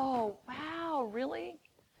and oh, wow, really?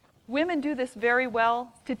 Women do this very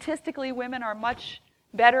well. Statistically, women are much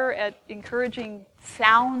better at encouraging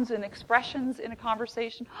sounds and expressions in a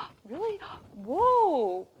conversation. Really?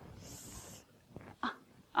 Whoa.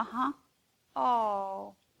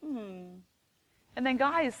 Oh. And then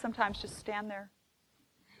guys sometimes just stand there.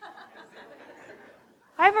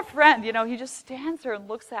 I have a friend, he just stands there and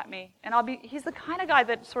looks at me. And he's the kind of guy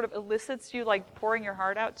that sort of elicits you like pouring your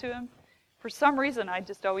heart out to him. For some reason, I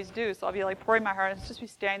just always do. So I'll be like pouring my heart, and it's just be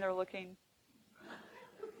standing there looking.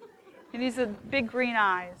 And he's a big green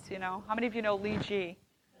eyes, How many of you know Lee G?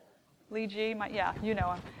 Lee G? Yeah, you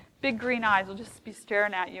know him. Big green eyes will just be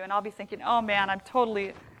staring at you. And I'll be thinking, oh man, I'm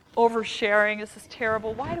totally oversharing. This is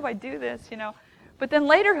terrible. Why do I do this, But then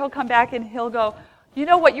later he'll come back and he'll go, you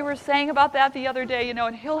know what you were saying about that the other day,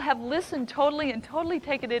 and he'll have listened totally and totally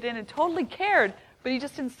taken it in and totally cared, but he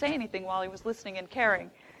just didn't say anything while he was listening and caring.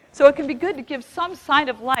 So it can be good to give some sign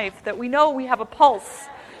of life that we know we have a pulse,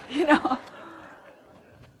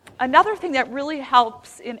 Another thing that really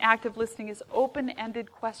helps in active listening is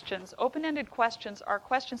open-ended questions. Open-ended questions are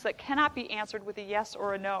questions that cannot be answered with a yes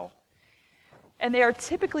or a no. And they are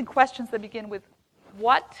typically questions that begin with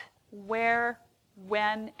what, where,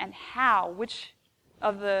 when, and how. Which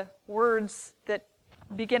of the words that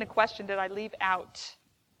begin a question did I leave out?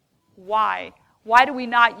 Why? Why do we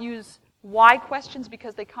not use why questions?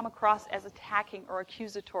 Because they come across as attacking or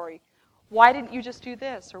accusatory. Why didn't you just do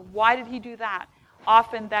this? Or why did he do that?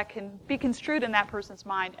 Often that can be construed in that person's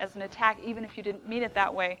mind as an attack, even if you didn't mean it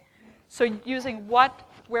that way. So using what,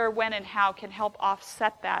 where, when, and how can help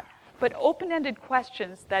offset that. But open-ended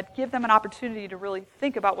questions that give them an opportunity to really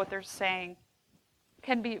think about what they're saying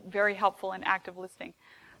can be very helpful in active listening.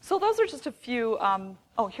 So those are just a few,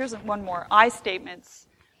 here's one more, I statements.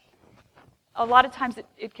 A lot of times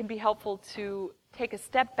it can be helpful to take a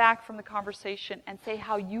step back from the conversation and say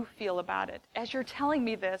how you feel about it. As you're telling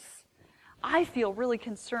me this, I feel really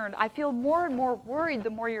concerned. I feel more and more worried the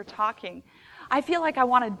more you're talking. I feel like I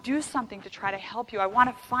want to do something to try to help you. I want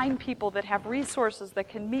to find people that have resources that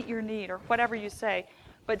can meet your need, or whatever you say.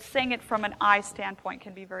 But saying it from an I standpoint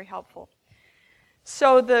can be very helpful.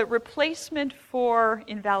 So the replacement for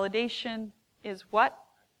invalidation is what?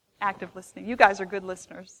 Active listening. You guys are good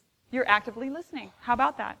listeners. You're actively listening. How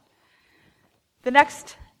about that? The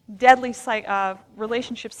next deadly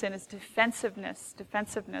relationship sin is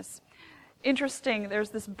defensiveness. Interesting, there's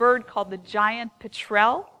this bird called the giant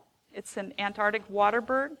petrel. It's an Antarctic water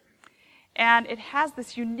bird. And it has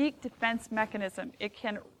this unique defense mechanism. It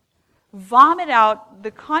can vomit out the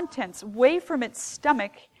contents away from its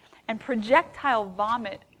stomach and projectile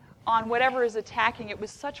vomit on whatever is attacking it with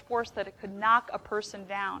such force that it could knock a person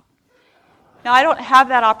down. Now, I don't have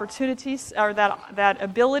that opportunity or that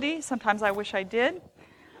ability. Sometimes I wish I did.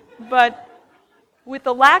 But with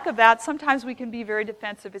the lack of that, sometimes we can be very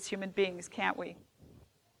defensive as human beings, can't we?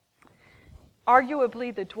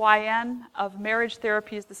 Arguably, the doyen of marriage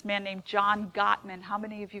therapy is this man named John Gottman. How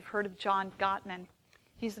many of you have heard of John Gottman?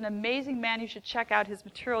 He's an amazing man. You should check out his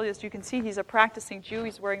material. As you can see, he's a practicing Jew.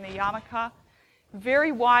 He's wearing the yarmulke.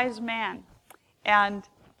 Very wise man. And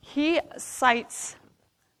he cites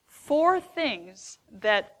 4 things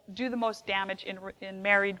that do the most damage in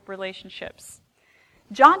married relationships.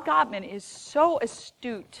 John Gottman is so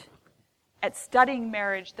astute at studying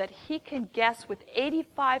marriage that he can guess with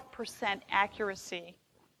 85% accuracy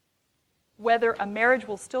whether a marriage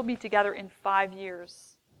will still be together in 5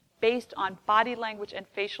 years based on body language and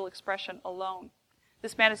facial expression alone.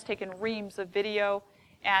 This man has taken reams of video,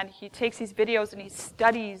 and he takes these videos and he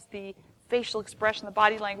studies the facial expression, the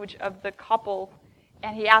body language of the couple,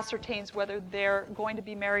 and he ascertains whether they're going to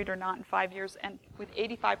be married or not in 5 years, and with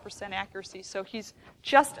 85% accuracy. So he's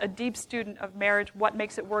just a deep student of marriage, what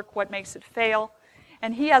makes it work, what makes it fail.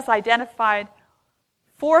 And he has identified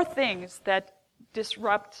 4 things that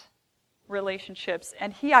disrupt relationships.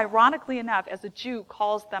 And he, ironically enough, as a Jew,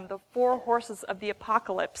 calls them the 4 horses of the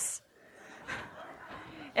apocalypse.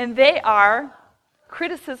 And they are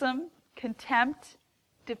criticism, contempt,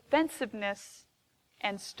 defensiveness,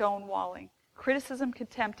 and stonewalling. Criticism,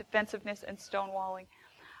 contempt, defensiveness, and stonewalling.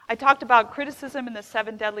 I talked about criticism in the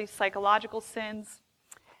 7 deadly psychological sins,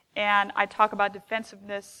 and I talk about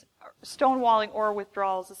defensiveness. Stonewalling or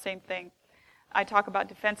withdrawal is the same thing. I talk about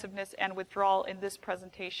defensiveness and withdrawal in this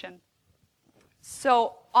presentation.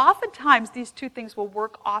 So oftentimes these 2 things will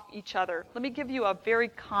work off each other. Let me give you a very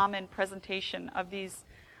common presentation of these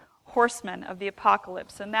horsemen of the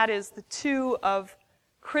apocalypse, and that is the 2 of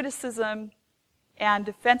criticism and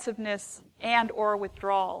defensiveness and or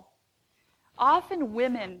withdrawal. Often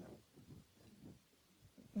women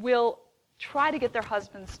will try to get their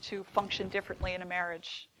husbands to function differently in a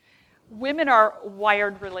marriage. Women are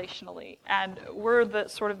wired relationally, and we're the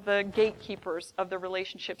sort of the gatekeepers of the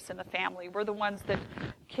relationships in the family. We're the ones that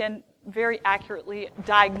can very accurately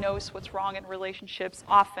diagnose what's wrong in relationships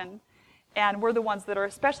often. And we're the ones that are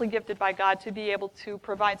especially gifted by God to be able to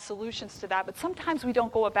provide solutions to that. But sometimes we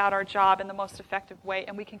don't go about our job in the most effective way,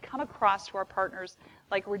 and we can come across to our partners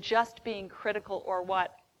like we're just being critical or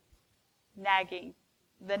what? Nagging.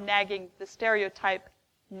 The stereotype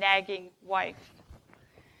nagging wife.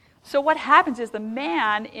 So what happens is the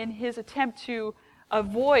man, in his attempt to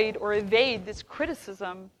avoid or evade this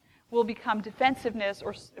criticism, will become defensive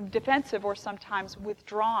or sometimes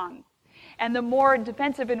withdrawn. And the more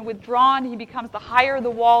defensive and withdrawn he becomes, the higher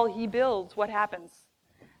the wall he builds. What happens?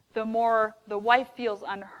 The more the wife feels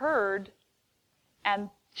unheard,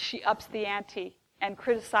 and she ups the ante and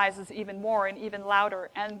criticizes even more and even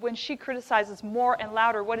louder. And when she criticizes more and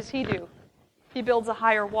louder, what does he do? He builds a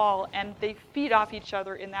higher wall, and they feed off each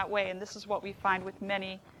other in that way. And this is what we find with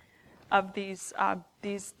many of these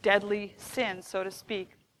deadly sins, so to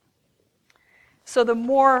speak. So the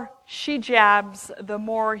more she jabs, the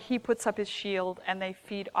more he puts up his shield, and they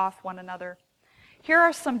feed off one another. Here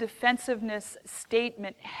are some defensiveness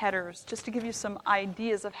statement headers, just to give you some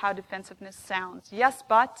ideas of how defensiveness sounds. Yes,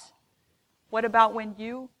 but. What about when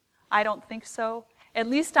you? I don't think so. At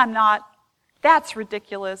least I'm not. That's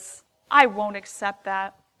ridiculous. I won't accept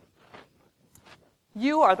that.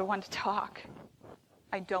 You are the one to talk.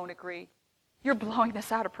 I don't agree. You're blowing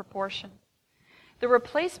this out of proportion. The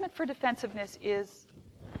replacement for defensiveness is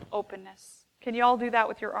openness. Can you all do that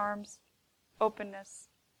with your arms? Openness.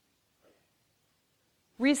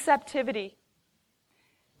 Receptivity.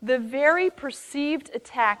 The very perceived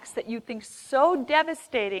attacks that you think so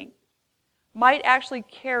devastating might actually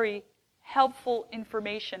carry helpful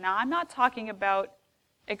information. Now, I'm not talking about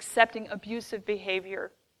accepting abusive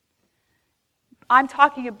behavior. I'm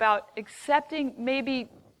talking about accepting maybe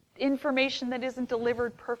information that isn't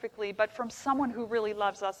delivered perfectly, but from someone who really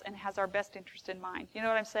loves us and has our best interest in mind. You know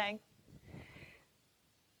what I'm saying?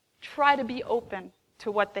 Try to be open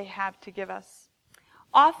to what they have to give us.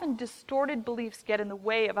 Often distorted beliefs get in the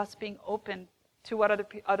way of us being open to what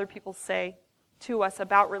other people say to us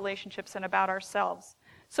about relationships and about ourselves.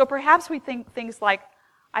 So perhaps we think things like,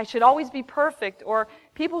 I should always be perfect, or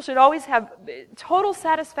people should always have total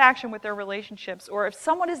satisfaction with their relationships, or if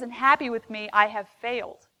someone isn't happy with me, I have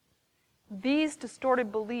failed. These distorted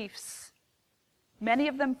beliefs, many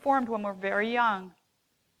of them formed when we're very young,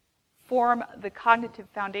 form the cognitive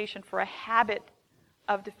foundation for a habit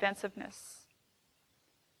of defensiveness.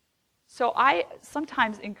 So I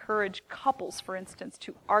sometimes encourage couples, for instance,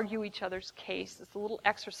 to argue each other's case. It's a little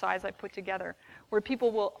exercise I put together where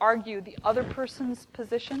people will argue the other person's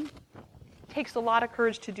position. It takes a lot of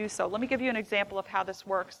courage to do so. Let me give you an example of how this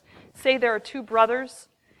works. Say there are two brothers,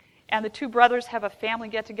 and the two brothers have a family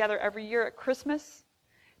get-together every year at Christmas.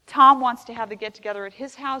 Tom wants to have the get-together at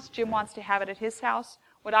his house. Jim wants to have it at his house.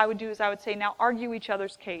 What I would do is I would say, now argue each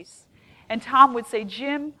other's case. And Tom would say,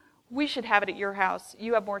 Jim, we should have it at your house.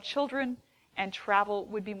 You have more children, and travel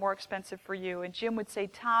would be more expensive for you. And Jim would say,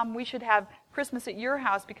 Tom, we should have Christmas at your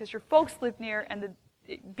house because your folks live near, and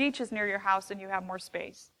the beach is near your house, and you have more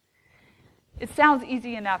space. It sounds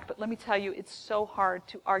easy enough, but let me tell you, it's so hard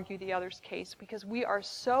to argue the other's case because we are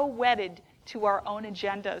so wedded to our own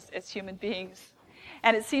agendas as human beings.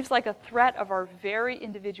 And it seems like a threat of our very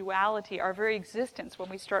individuality, our very existence, when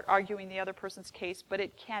we start arguing the other person's case, but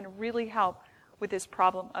it can really help with this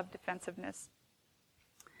problem of defensiveness.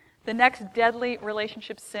 The next deadly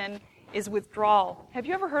relationship sin is withdrawal. Have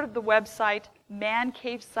you ever heard of the website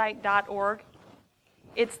mancavesite.org?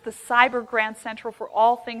 It's the cyber grand central for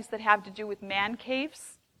all things that have to do with man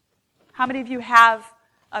caves. How many of you have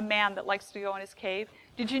a man that likes to go in his cave?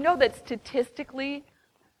 Did you know that statistically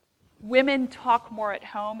women talk more at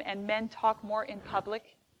home and men talk more in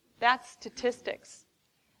public? That's statistics.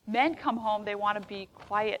 Men come home, they want to be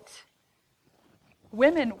quiet.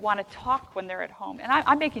 Women want to talk when they're at home. And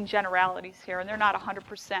I'm making generalities here, and they're not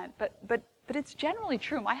 100%, but it's generally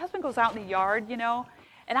true. My husband goes out in the yard,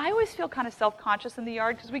 and I always feel kind of self-conscious in the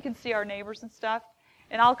yard because we can see our neighbors and stuff.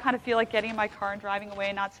 And I'll kind of feel like getting in my car and driving away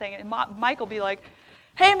and not saying it. And Mike will be like,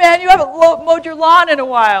 hey, man, you haven't mowed your lawn in a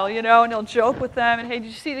while, and he'll joke with them. And, hey, did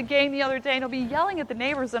you see the game the other day? And he'll be yelling at the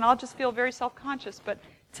neighbors, and I'll just feel very self-conscious. But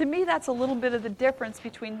to me, that's a little bit of the difference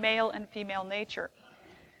between male and female nature.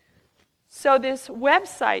 So this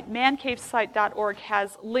website, mancavesite.org,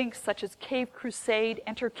 has links such as Cave Crusade,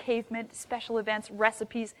 Entercavement, special events,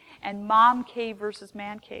 recipes, and Mom Cave versus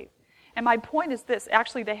Man Cave. And my point is this.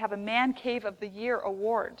 Actually, they have a Man Cave of the Year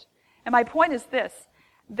award. And my point is this,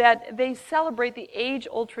 that they celebrate the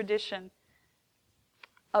age-old tradition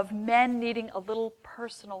of men needing a little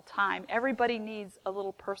personal time. Everybody needs a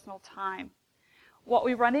little personal time. What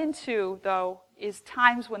we run into, though, is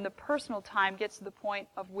times when the personal time gets to the point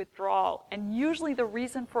of withdrawal. And usually the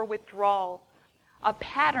reason for withdrawal, a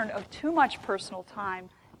pattern of too much personal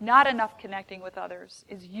time, not enough connecting with others,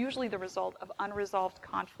 is usually the result of unresolved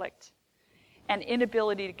conflict and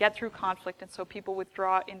inability to get through conflict, and so people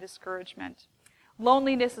withdraw in discouragement.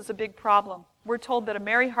 Loneliness is a big problem. We're told that a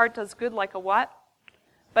merry heart does good like a what?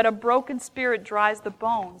 But a broken spirit dries the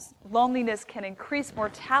bones. Loneliness can increase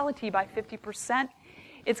mortality by 50%.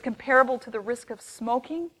 It's comparable to the risk of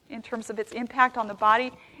smoking in terms of its impact on the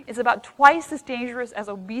body. It's about twice as dangerous as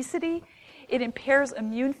obesity. It impairs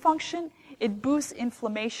immune function. It boosts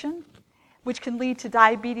inflammation, which can lead to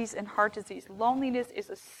diabetes and heart disease. Loneliness is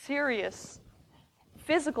a serious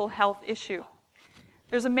physical health issue.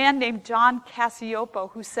 There's a man named John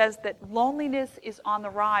Cacioppo who says that loneliness is on the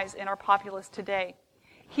rise in our populace today.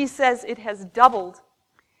 He says it has doubled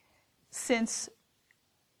since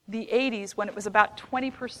the 80s, when it was about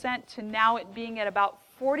 20%, to now it being at about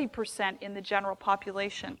 40% in the general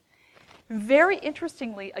population. Very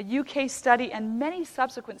interestingly, a UK study and many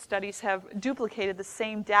subsequent studies have duplicated the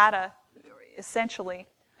same data, essentially,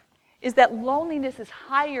 is that loneliness is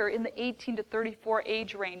higher in the 18 to 34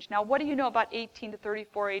 age range. Now, what do you know about 18 to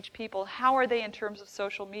 34 age people? How are they in terms of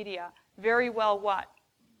social media? Very well what?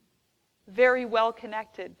 Very well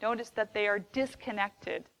connected. Notice that they are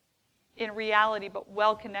disconnected in reality, but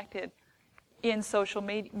well connected in social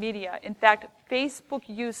media. In fact, Facebook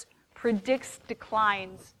use predicts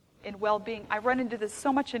declines in well-being. I run into this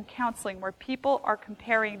so much in counseling, where people are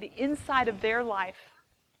comparing the inside of their life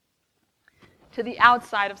to the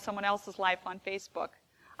outside of someone else's life on Facebook.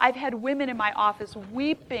 I've had women in my office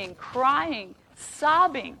weeping, crying,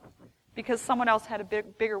 sobbing because someone else had a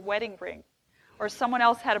bigger wedding ring, or someone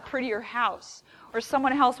else had a prettier house, or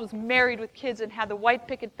someone else was married with kids and had the white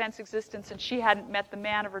picket fence existence, and she hadn't met the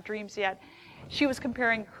man of her dreams yet. She was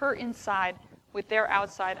comparing her inside with their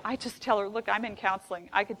outside. I just tell her, look, I'm in counseling.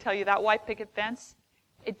 I could tell you that white picket fence,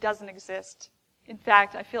 it doesn't exist. In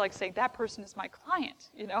fact, I feel like saying, that person is my client,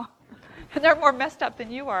 And they're more messed up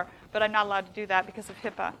than you are, but I'm not allowed to do that because of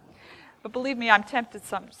HIPAA. But believe me, I'm tempted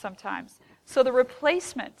sometimes. So the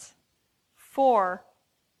replacement for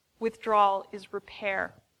withdrawal is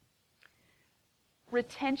repair.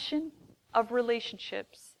 Retention of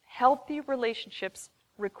relationships, healthy relationships,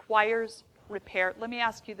 requires repair. Let me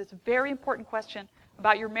ask you this very important question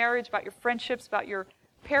about your marriage, about your friendships, about your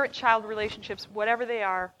parent-child relationships, whatever they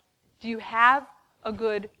are. Do you have a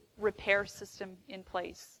good repair system in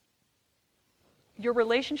place. Your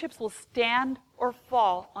relationships will stand or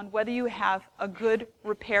fall on whether you have a good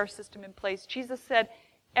repair system in place. Jesus said,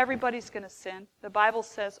 everybody's going to sin. The Bible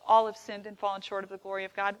says all have sinned and fallen short of the glory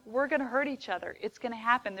of God. We're going to hurt each other. It's going to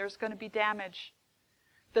happen. There's going to be damage.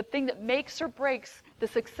 The thing that makes or breaks the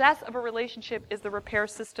success of a relationship is the repair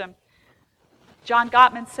system. John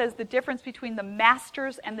Gottman says the difference between the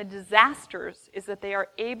masters and the disasters is that they are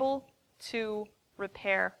able to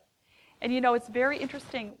repair. And it's very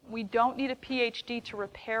interesting. We don't need a PhD to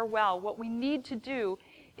repair well. What we need to do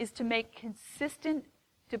is to make consistent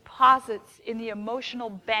deposits in the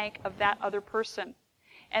emotional bank of that other person.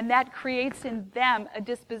 And that creates in them a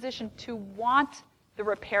disposition to want the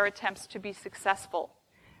repair attempts to be successful.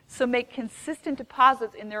 So make consistent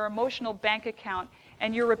deposits in their emotional bank account,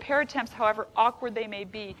 and your repair attempts, however awkward they may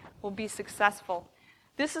be, will be successful.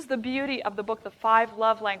 This is the beauty of the book, The 5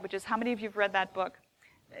 Love Languages. How many of you have read that book?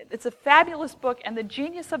 It's a fabulous book, and the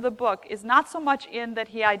genius of the book is not so much in that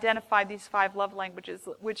he identified these 5 love languages,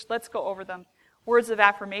 which let's go over them. Words of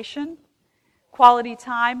affirmation, quality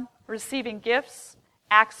time, receiving gifts,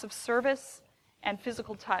 acts of service, and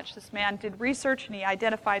physical touch. This man did research, and he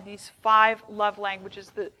identified these 5 love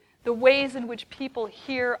languages, the ways in which people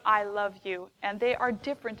hear, I love you, and they are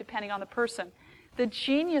different depending on the person. The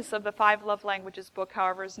genius of the 5 love languages book,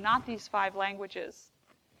 however, is not these 5 languages,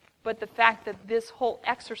 but the fact that this whole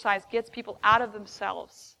exercise gets people out of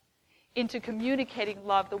themselves into communicating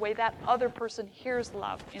love the way that other person hears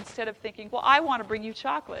love, instead of thinking, well, I want to bring you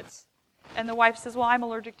chocolates. And the wife says, well, I'm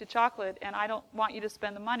allergic to chocolate, and I don't want you to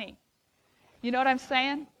spend the money. You know what I'm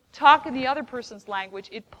saying? Talk in the other person's language.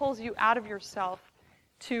 It pulls you out of yourself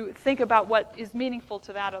to think about what is meaningful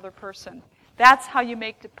to that other person. That's how you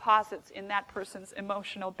make deposits in that person's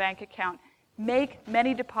emotional bank account. Make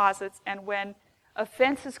many deposits, and when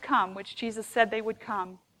offenses come, which Jesus said they would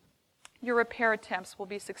come, your repair attempts will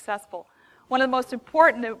be successful. One of the most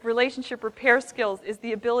important relationship repair skills is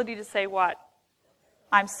the ability to say what?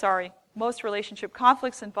 I'm sorry. Most relationship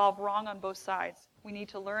conflicts involve wrong on both sides. We need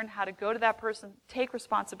to learn how to go to that person, take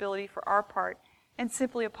responsibility for our part, and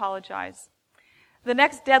simply apologize. The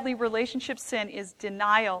next deadly relationship sin is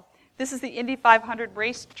denial. This is the Indy 500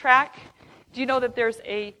 racetrack. Do you know that there's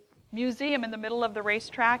a museum in the middle of the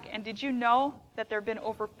racetrack? And did you know that there have been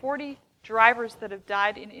over 40 drivers that have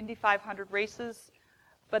died in Indy 500 races,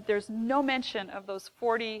 but there's no mention of those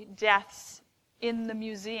 40 deaths in the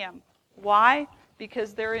museum? Why?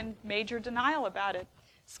 Because they're in major denial about it.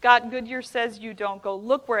 Scott Goodyear says you don't go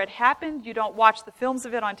look where it happened, you don't watch the films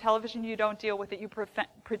of it on television, you don't deal with it, you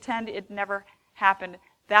pretend it never happened.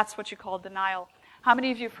 That's what you call denial. How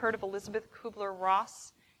many of you have heard of Elizabeth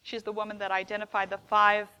Kubler-Ross? She's the woman that identified the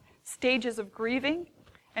 5 stages of grieving,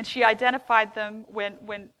 and she identified them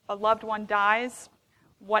when a loved one dies,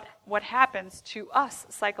 what happens to us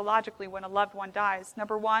psychologically when a loved one dies.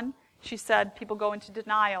 Number 1, she said, people go into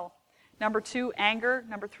denial. Number 2, anger.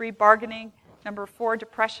 Number 3, bargaining. Number 4,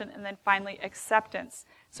 depression. And then finally, acceptance.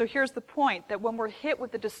 So here's the point, that when we're hit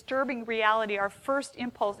with the disturbing reality, our first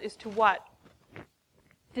impulse is to what?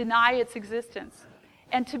 Deny its existence.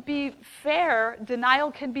 And to be fair,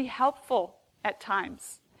 denial can be helpful at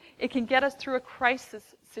times. It can get us through a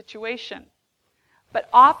crisis situation. But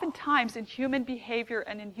oftentimes in human behavior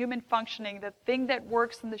and in human functioning, the thing that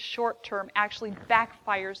works in the short term actually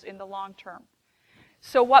backfires in the long term.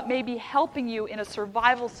 So what may be helping you in a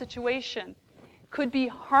survival situation could be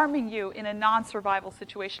harming you in a non-survival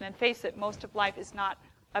situation. And face it, most of life is not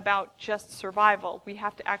about just survival. We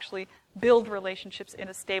have to actually build relationships in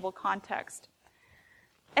a stable context.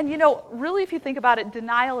 And really if you think about it,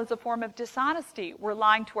 denial is a form of dishonesty. We're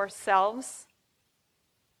lying to ourselves,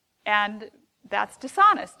 and that's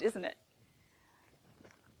dishonest, isn't it?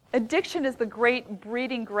 Addiction is the great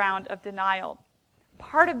breeding ground of denial.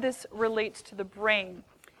 Part of this relates to the brain.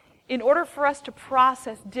 In order for us to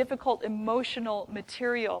process difficult emotional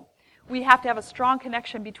material, we have to have a strong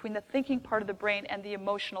connection between the thinking part of the brain and the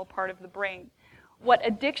emotional part of the brain. What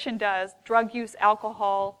addiction does, drug use,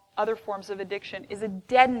 alcohol, other forms of addiction, is it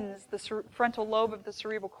deadens the frontal lobe of the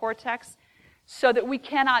cerebral cortex so that we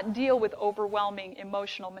cannot deal with overwhelming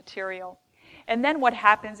emotional material. And then what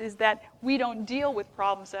happens is that we don't deal with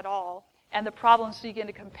problems at all, and the problems begin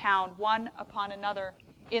to compound one upon another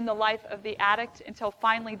in the life of the addict until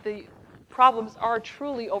finally the problems are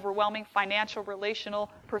truly overwhelming, financial,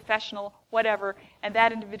 relational, professional, whatever, and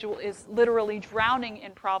that individual is literally drowning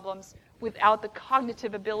in problems without the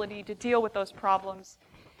cognitive ability to deal with those problems.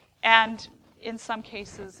 And in some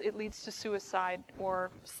cases, it leads to suicide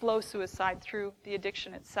or slow suicide through the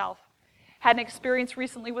addiction itself. Had an experience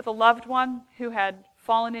recently with a loved one who had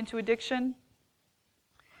fallen into addiction.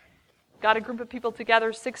 got a group of people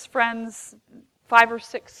together, 6 friends, 5 or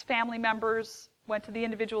 6 family members, went to the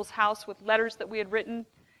individual's house with letters that we had written,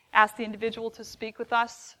 asked the individual to speak with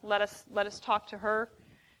us, let us talk to her.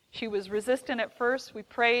 She was resistant at first. We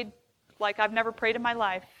prayed like I've never prayed in my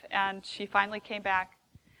life, and she finally came back,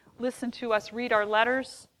 listened to us read our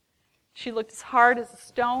letters. She looked as hard as a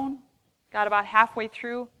stone, got about halfway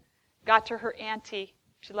through, got to her auntie.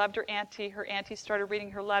 She loved her auntie. Her auntie started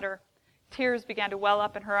reading her letter. Tears began to well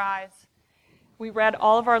up in her eyes. We read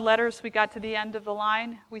all of our letters. We got to the end of the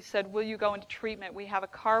line. We said, will you go into treatment? We have a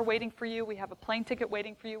car waiting for you. We have a plane ticket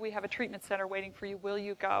waiting for you. We have a treatment center waiting for you. Will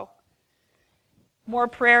you go? More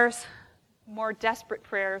prayers, more desperate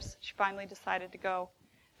prayers. She finally decided to go.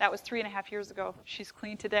 That was 3.5 years ago. She's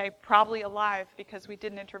clean today, probably alive because we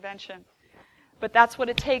did an intervention. But that's what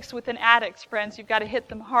it takes with an addict, friends. You've got to hit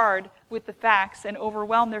them hard with the facts and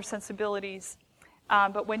overwhelm their sensibilities.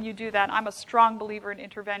 But when you do that, I'm a strong believer in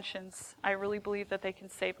interventions. I really believe that they can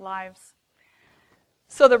save lives.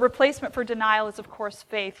 So the replacement for denial is, of course,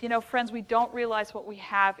 faith. You know, friends, we don't realize what we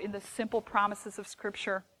have in the simple promises of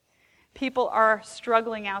Scripture. People are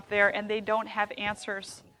struggling out there, and they don't have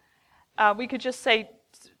answers. We could just say,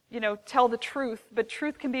 you know, tell the truth, but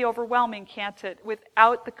truth can be overwhelming, can't it,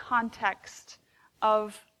 without the context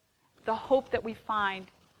of the hope that we find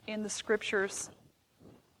in the Scriptures.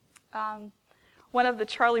 One of the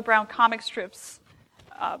Charlie Brown comic strips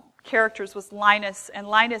characters was Linus, and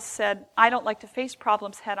Linus said, I don't like to face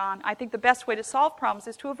problems head on. I think the best way to solve problems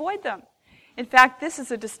is to avoid them. In fact, this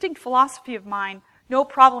is a distinct philosophy of mine. No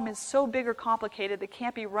problem is so big or complicated that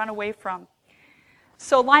can't be run away from.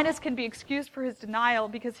 So Linus can be excused for his denial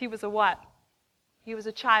because he was a what? He was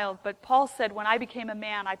a child. But Paul said, when I became a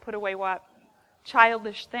man, I put away what?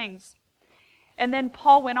 Childish things. And then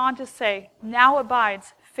Paul went on to say, now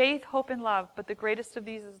abides faith, hope, and love, but the greatest of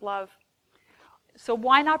these is love. So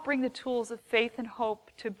why not bring the tools of faith and hope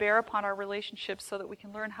to bear upon our relationships so that we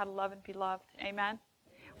can learn how to love and be loved? Amen?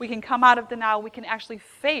 We can come out of denial. We can actually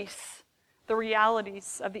face the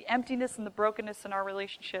realities of the emptiness and the brokenness in our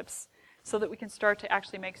relationships so that we can start to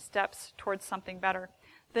actually make steps towards something better.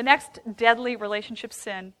 The next deadly relationship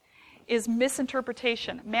sin is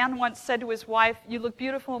misinterpretation. A man once said to his wife, you look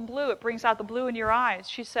beautiful in blue. It brings out the blue in your eyes.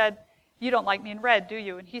 She said, you don't like me in red, do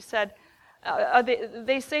you? And he said,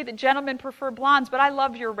 they say that gentlemen prefer blondes, but I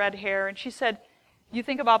love your red hair. And she said, you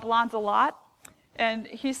think about blondes a lot? And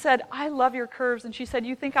he said, I love your curves. And she said,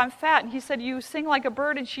 you think I'm fat? And he said, you sing like a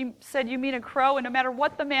bird. And she said, you mean a crow? And no matter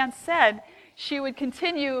what the man said, she would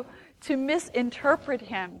continue to misinterpret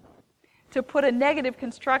him, to put a negative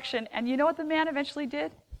construction. And you know what the man eventually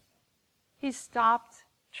did? He stopped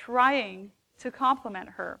trying to compliment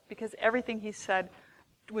her because everything he said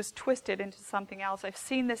was twisted into something else. I've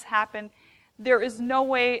seen this happen. There is no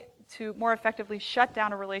way to more effectively shut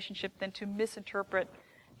down a relationship than to misinterpret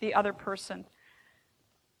the other person.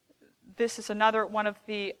 This is another one of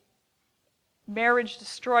the marriage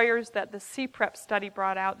destroyers that the CPREP study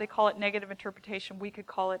brought out. They call it negative interpretation. We could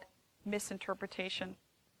call it misinterpretation.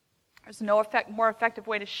 There's no more effective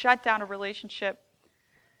way to shut down a relationship.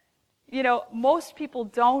 You know, most people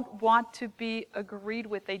don't want to be agreed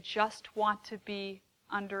with. They just want to be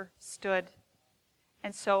understood.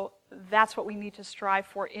 And so that's what we need to strive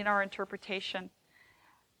for in our interpretation.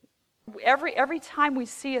 Every time we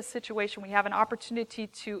see a situation, we have an opportunity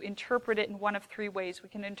to interpret it in one of 3 ways. We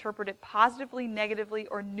can interpret it positively, negatively,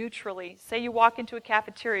 or neutrally. Say you walk into a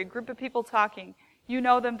cafeteria, a group of people talking. You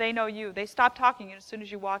know them, they know you. They stop talking as soon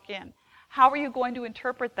as you walk in. How are you going to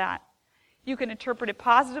interpret that? You can interpret it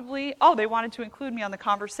positively. Oh, they wanted to include me on the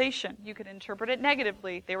conversation. You can interpret it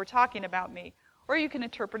negatively. They were talking about me. Or you can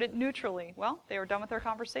interpret it neutrally. Well, they were done with their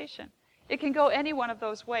conversation. It can go any one of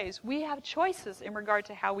those ways. We have choices in regard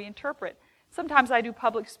to how we interpret. Sometimes I do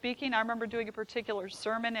public speaking. I remember doing a particular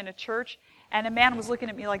sermon in a church, and a man was looking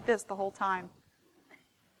at me like this the whole time.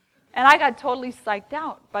 And I got totally psyched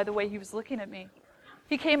out by the way he was looking at me.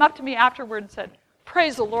 He came up to me afterward and said,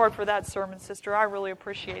 praise the Lord for that sermon, sister. I really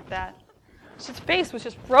appreciate that. His face was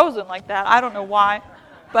just frozen like that. I don't know why.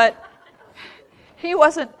 But he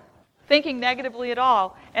wasn't thinking negatively at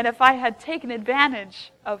all. And if I had taken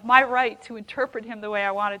advantage of my right to interpret him the way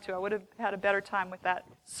I wanted to, I would have had a better time with that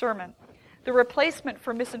sermon. The replacement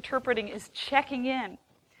for misinterpreting is checking in.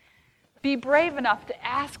 Be brave enough to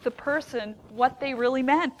ask the person what they really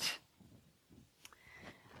meant.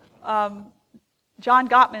 John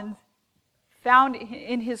Gottman found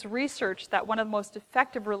in his research that one of the most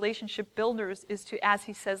effective relationship builders is to, as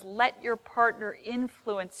he says, let your partner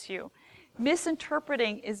influence you.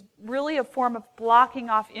 Misinterpreting is really a form of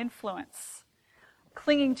blocking off influence.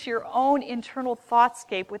 clinging to your own internal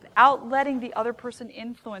thoughtscape without letting the other person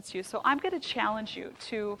influence you. So I'm going to challenge you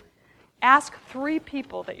to ask 3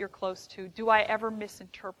 people that you're close to, do I ever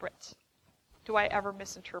misinterpret? Do I ever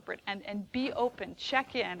misinterpret? And be open,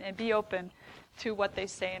 check in and be open to what they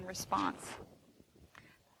say in response.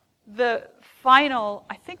 The final,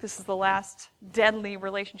 I think this is the last deadly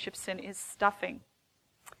relationship sin, is stuffing.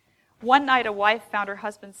 One night a wife found her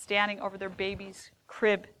husband standing over their baby's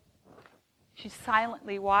crib. She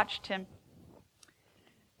silently watched him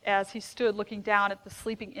as he stood looking down at the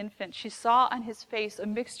sleeping infant. She saw on his face a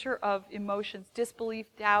mixture of emotions: disbelief,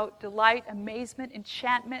 doubt, delight, amazement,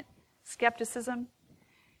 enchantment, skepticism.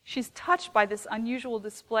 She's touched by this unusual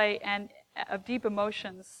display of deep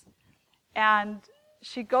emotions. And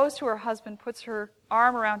she goes to her husband, puts her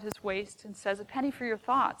arm around his waist, and says, "A penny for your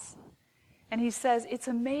thoughts." And he says, "It's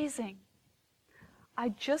amazing. I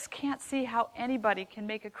just can't see how anybody can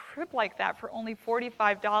make a crib like that for only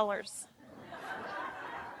 $45.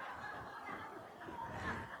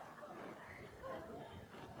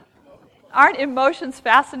 Aren't emotions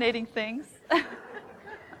fascinating things?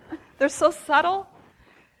 They're so subtle.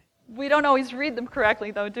 We don't always read them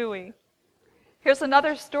correctly, though, do we? Here's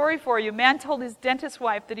another story for you. A man told his dentist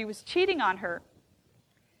wife that he was cheating on her.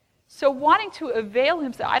 So wanting to avail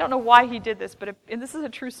himself, I don't know why he did this, and this is a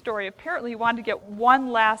true story. Apparently he wanted to get one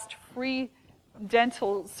last free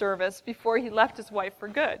dental service before he left his wife for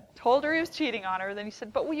good. Told her he was cheating on her. Then he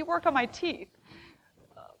said, "But will you work on my teeth?"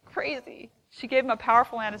 Crazy. She gave him a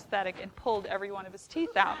powerful anesthetic and pulled every one of his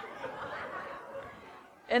teeth out.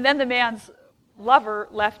 And then the man's lover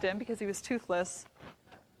left him because he was toothless.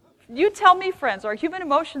 You tell me, friends, are human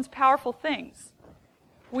emotions powerful things?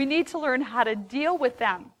 We need to learn how to deal with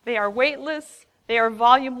them. They are weightless, they are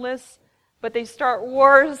volumeless, but they start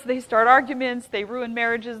wars, they start arguments, they ruin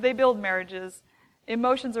marriages, they build marriages.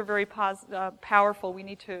 Emotions are very powerful. We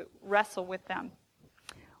need to wrestle with them.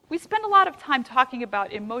 We spend a lot of time talking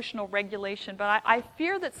about emotional regulation, but I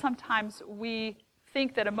fear that sometimes we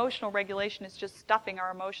think that emotional regulation is just stuffing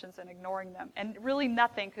our emotions and ignoring them. And really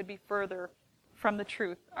nothing could be further from the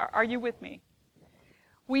truth. Are you with me?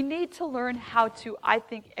 We need to learn how to, I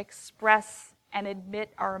think, express and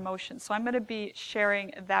admit our emotions. So I'm going to be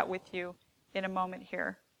sharing that with you in a moment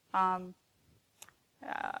here.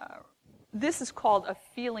 This is called a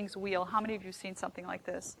feelings wheel. How many of you have seen something like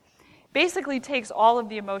this? Basically takes all of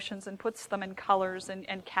the emotions and puts them in colors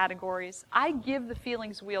and categories. I give the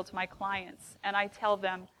feelings wheel to my clients, and I tell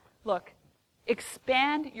them, look,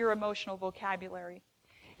 expand your emotional vocabulary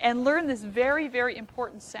and learn this very, very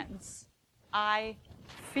important sentence. I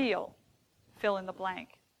feel, fill in the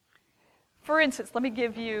blank. For instance, let me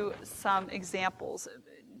give you some examples.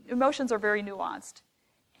 Emotions are very nuanced.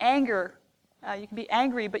 Anger. You can be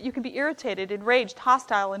angry, but you can be irritated, enraged,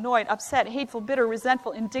 hostile, annoyed, upset, hateful, bitter,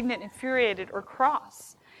 resentful, indignant, infuriated, or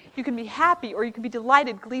cross. You can be happy, or you can be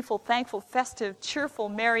delighted, gleeful, thankful, festive, cheerful,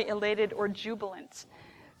 merry, elated, or jubilant.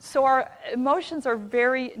 So our emotions are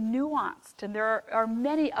very nuanced, and there are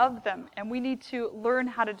many of them, and we need to learn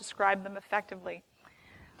how to describe them effectively.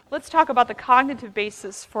 Let's talk about the cognitive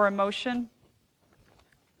basis for emotion.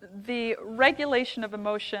 The regulation of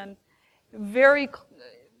emotion very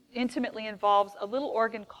intimately involves a little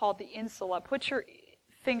organ called the insula. Put your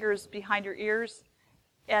fingers behind your ears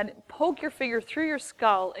and poke your finger through your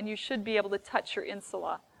skull, and you should be able to touch your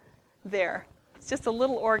insula there. It's just a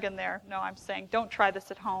little organ there. No, I'm saying don't try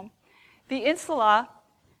this at home. The insula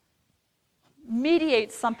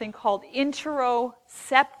mediates something called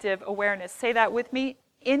interoceptive awareness. Say that with me.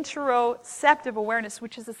 Interoceptive awareness,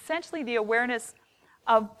 which is essentially the awareness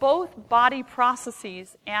of both body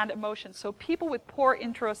processes and emotions. So people with poor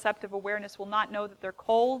interoceptive awareness will not know that they're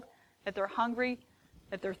cold, that they're hungry,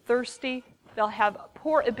 that they're thirsty. They'll have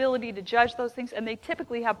poor ability to judge those things, and they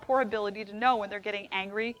typically have poor ability to know when they're getting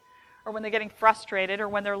angry or when they're getting frustrated or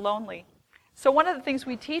when they're lonely. So one of the things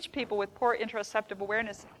we teach people with poor interoceptive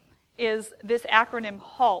awareness is this acronym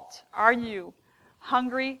HALT. Are you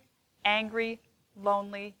hungry, angry,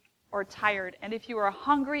 lonely, or tired? And if you are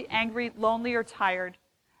hungry, angry, lonely, or tired,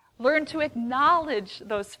 learn to acknowledge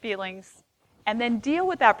those feelings and then deal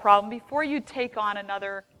with that problem before you take on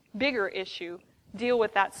another bigger issue. Deal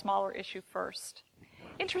with that smaller issue first.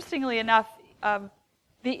 Interestingly enough,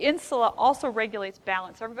 the insula also regulates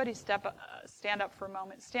balance. Everybody stand up for a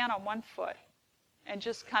moment. Stand on one foot and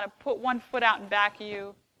just kind of put one foot out in back of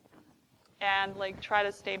you and try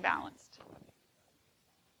to stay balanced.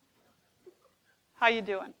 How you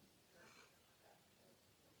doing?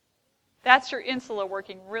 That's your insula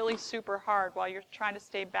working really super hard while you're trying to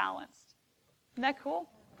stay balanced. Isn't that cool?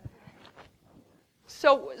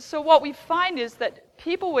 So what we find is that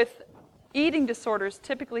people with Eating disorders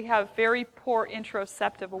typically have very poor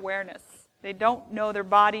interoceptive awareness. They don't know their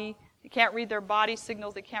body. They can't read their body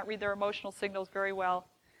signals. They can't read their emotional signals very well.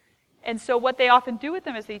 And so what they often do with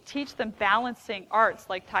them is they teach them balancing arts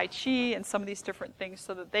like Tai Chi and some of these different things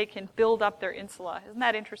so that they can build up their insula. Isn't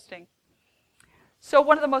that interesting? So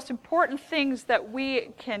one of the most important things that we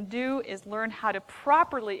can do is learn how to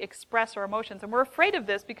properly express our emotions. And we're afraid of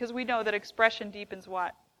this because we know that expression deepens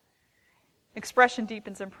what? Expression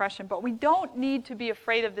deepens impression. But we don't need to be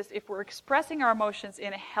afraid of this if we're expressing our emotions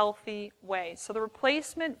in a healthy way. So the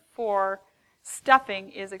replacement for stuffing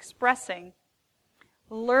is expressing.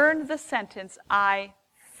 Learn the sentence, I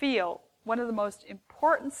feel. One of the most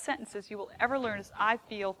important sentences you will ever learn is, I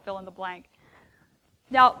feel, fill in the blank.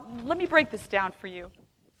 Now, let me break this down for you.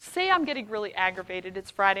 Say I'm getting really aggravated.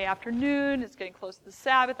 It's Friday afternoon. It's getting close to the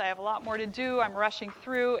Sabbath. I have a lot more to do. I'm rushing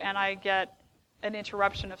through, and I get an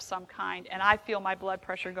interruption of some kind, and I feel my blood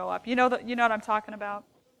pressure go up. You know what I'm talking about?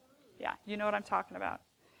 Yeah, you know what I'm talking about.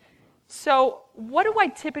 So what do I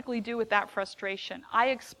typically do with that frustration? I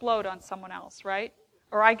explode on someone else, right?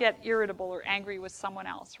 Or I get irritable or angry with someone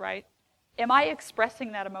else, right? Am I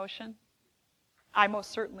expressing that emotion? I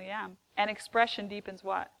most certainly am. And expression deepens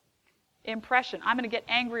what? Impression. I'm going to get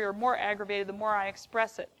angry or more aggravated the more I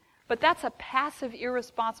express it. But that's a passive,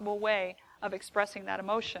 irresponsible way of expressing that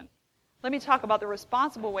emotion. Let me talk about the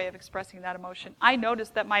responsible way of expressing that emotion. I notice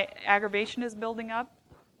that my aggravation is building up,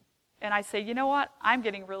 and I say, you know what? I'm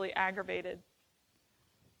getting really aggravated.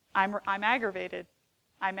 I'm aggravated.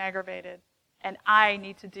 I'm aggravated. And I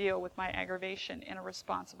need to deal with my aggravation in a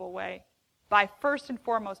responsible way by first and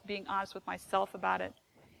foremost being honest with myself about it,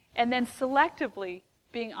 and then selectively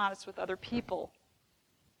being honest with other people.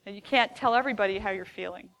 And you can't tell everybody how you're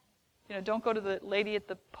feeling. Don't go to the lady at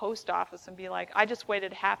the post office and be like, I just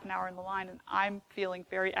waited half an hour in the line and I'm feeling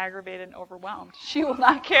very aggravated and overwhelmed. She will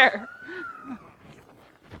not care.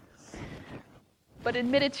 But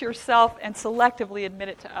admit it to yourself and selectively admit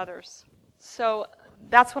it to others. So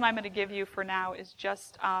that's what I'm going to give you for now is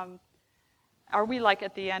just, are we like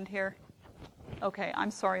at the end here? Okay,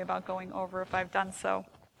 I'm sorry about going over if I've done so.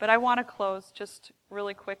 But I want to close just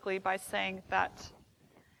really quickly by saying that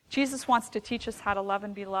Jesus wants to teach us how to love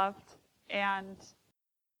and be loved. And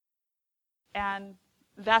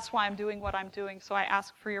that's why I'm doing what I'm doing. So I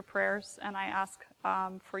ask for your prayers, and I ask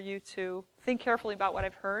for you to think carefully about what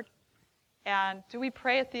I've heard. And do we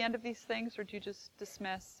pray at the end of these things, or do you just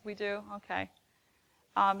dismiss? We do? Okay.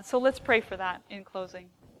 So let's pray for that in closing.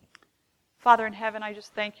 Father in heaven, I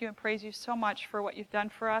just thank you and praise you so much for what you've done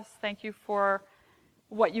for us. Thank you for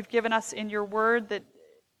what you've given us in your word that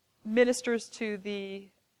ministers to the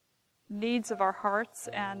needs of our hearts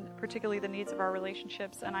and particularly the needs of our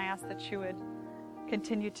relationships. And I ask that you would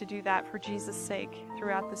continue to do that for Jesus' sake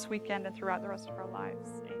throughout this weekend and throughout the rest of our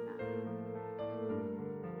lives. Amen.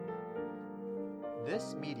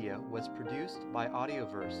 This media was produced by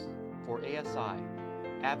Audioverse for ASI,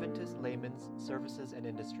 Adventist Layman's Services and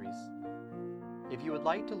Industries. If you would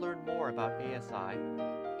like to learn more about ASI,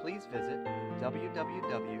 please visit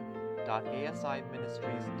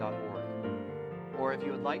www.asiministries.org. Or if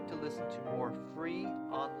you would like to listen to more free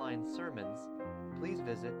online sermons, please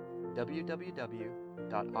visit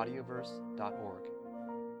www.audioverse.org.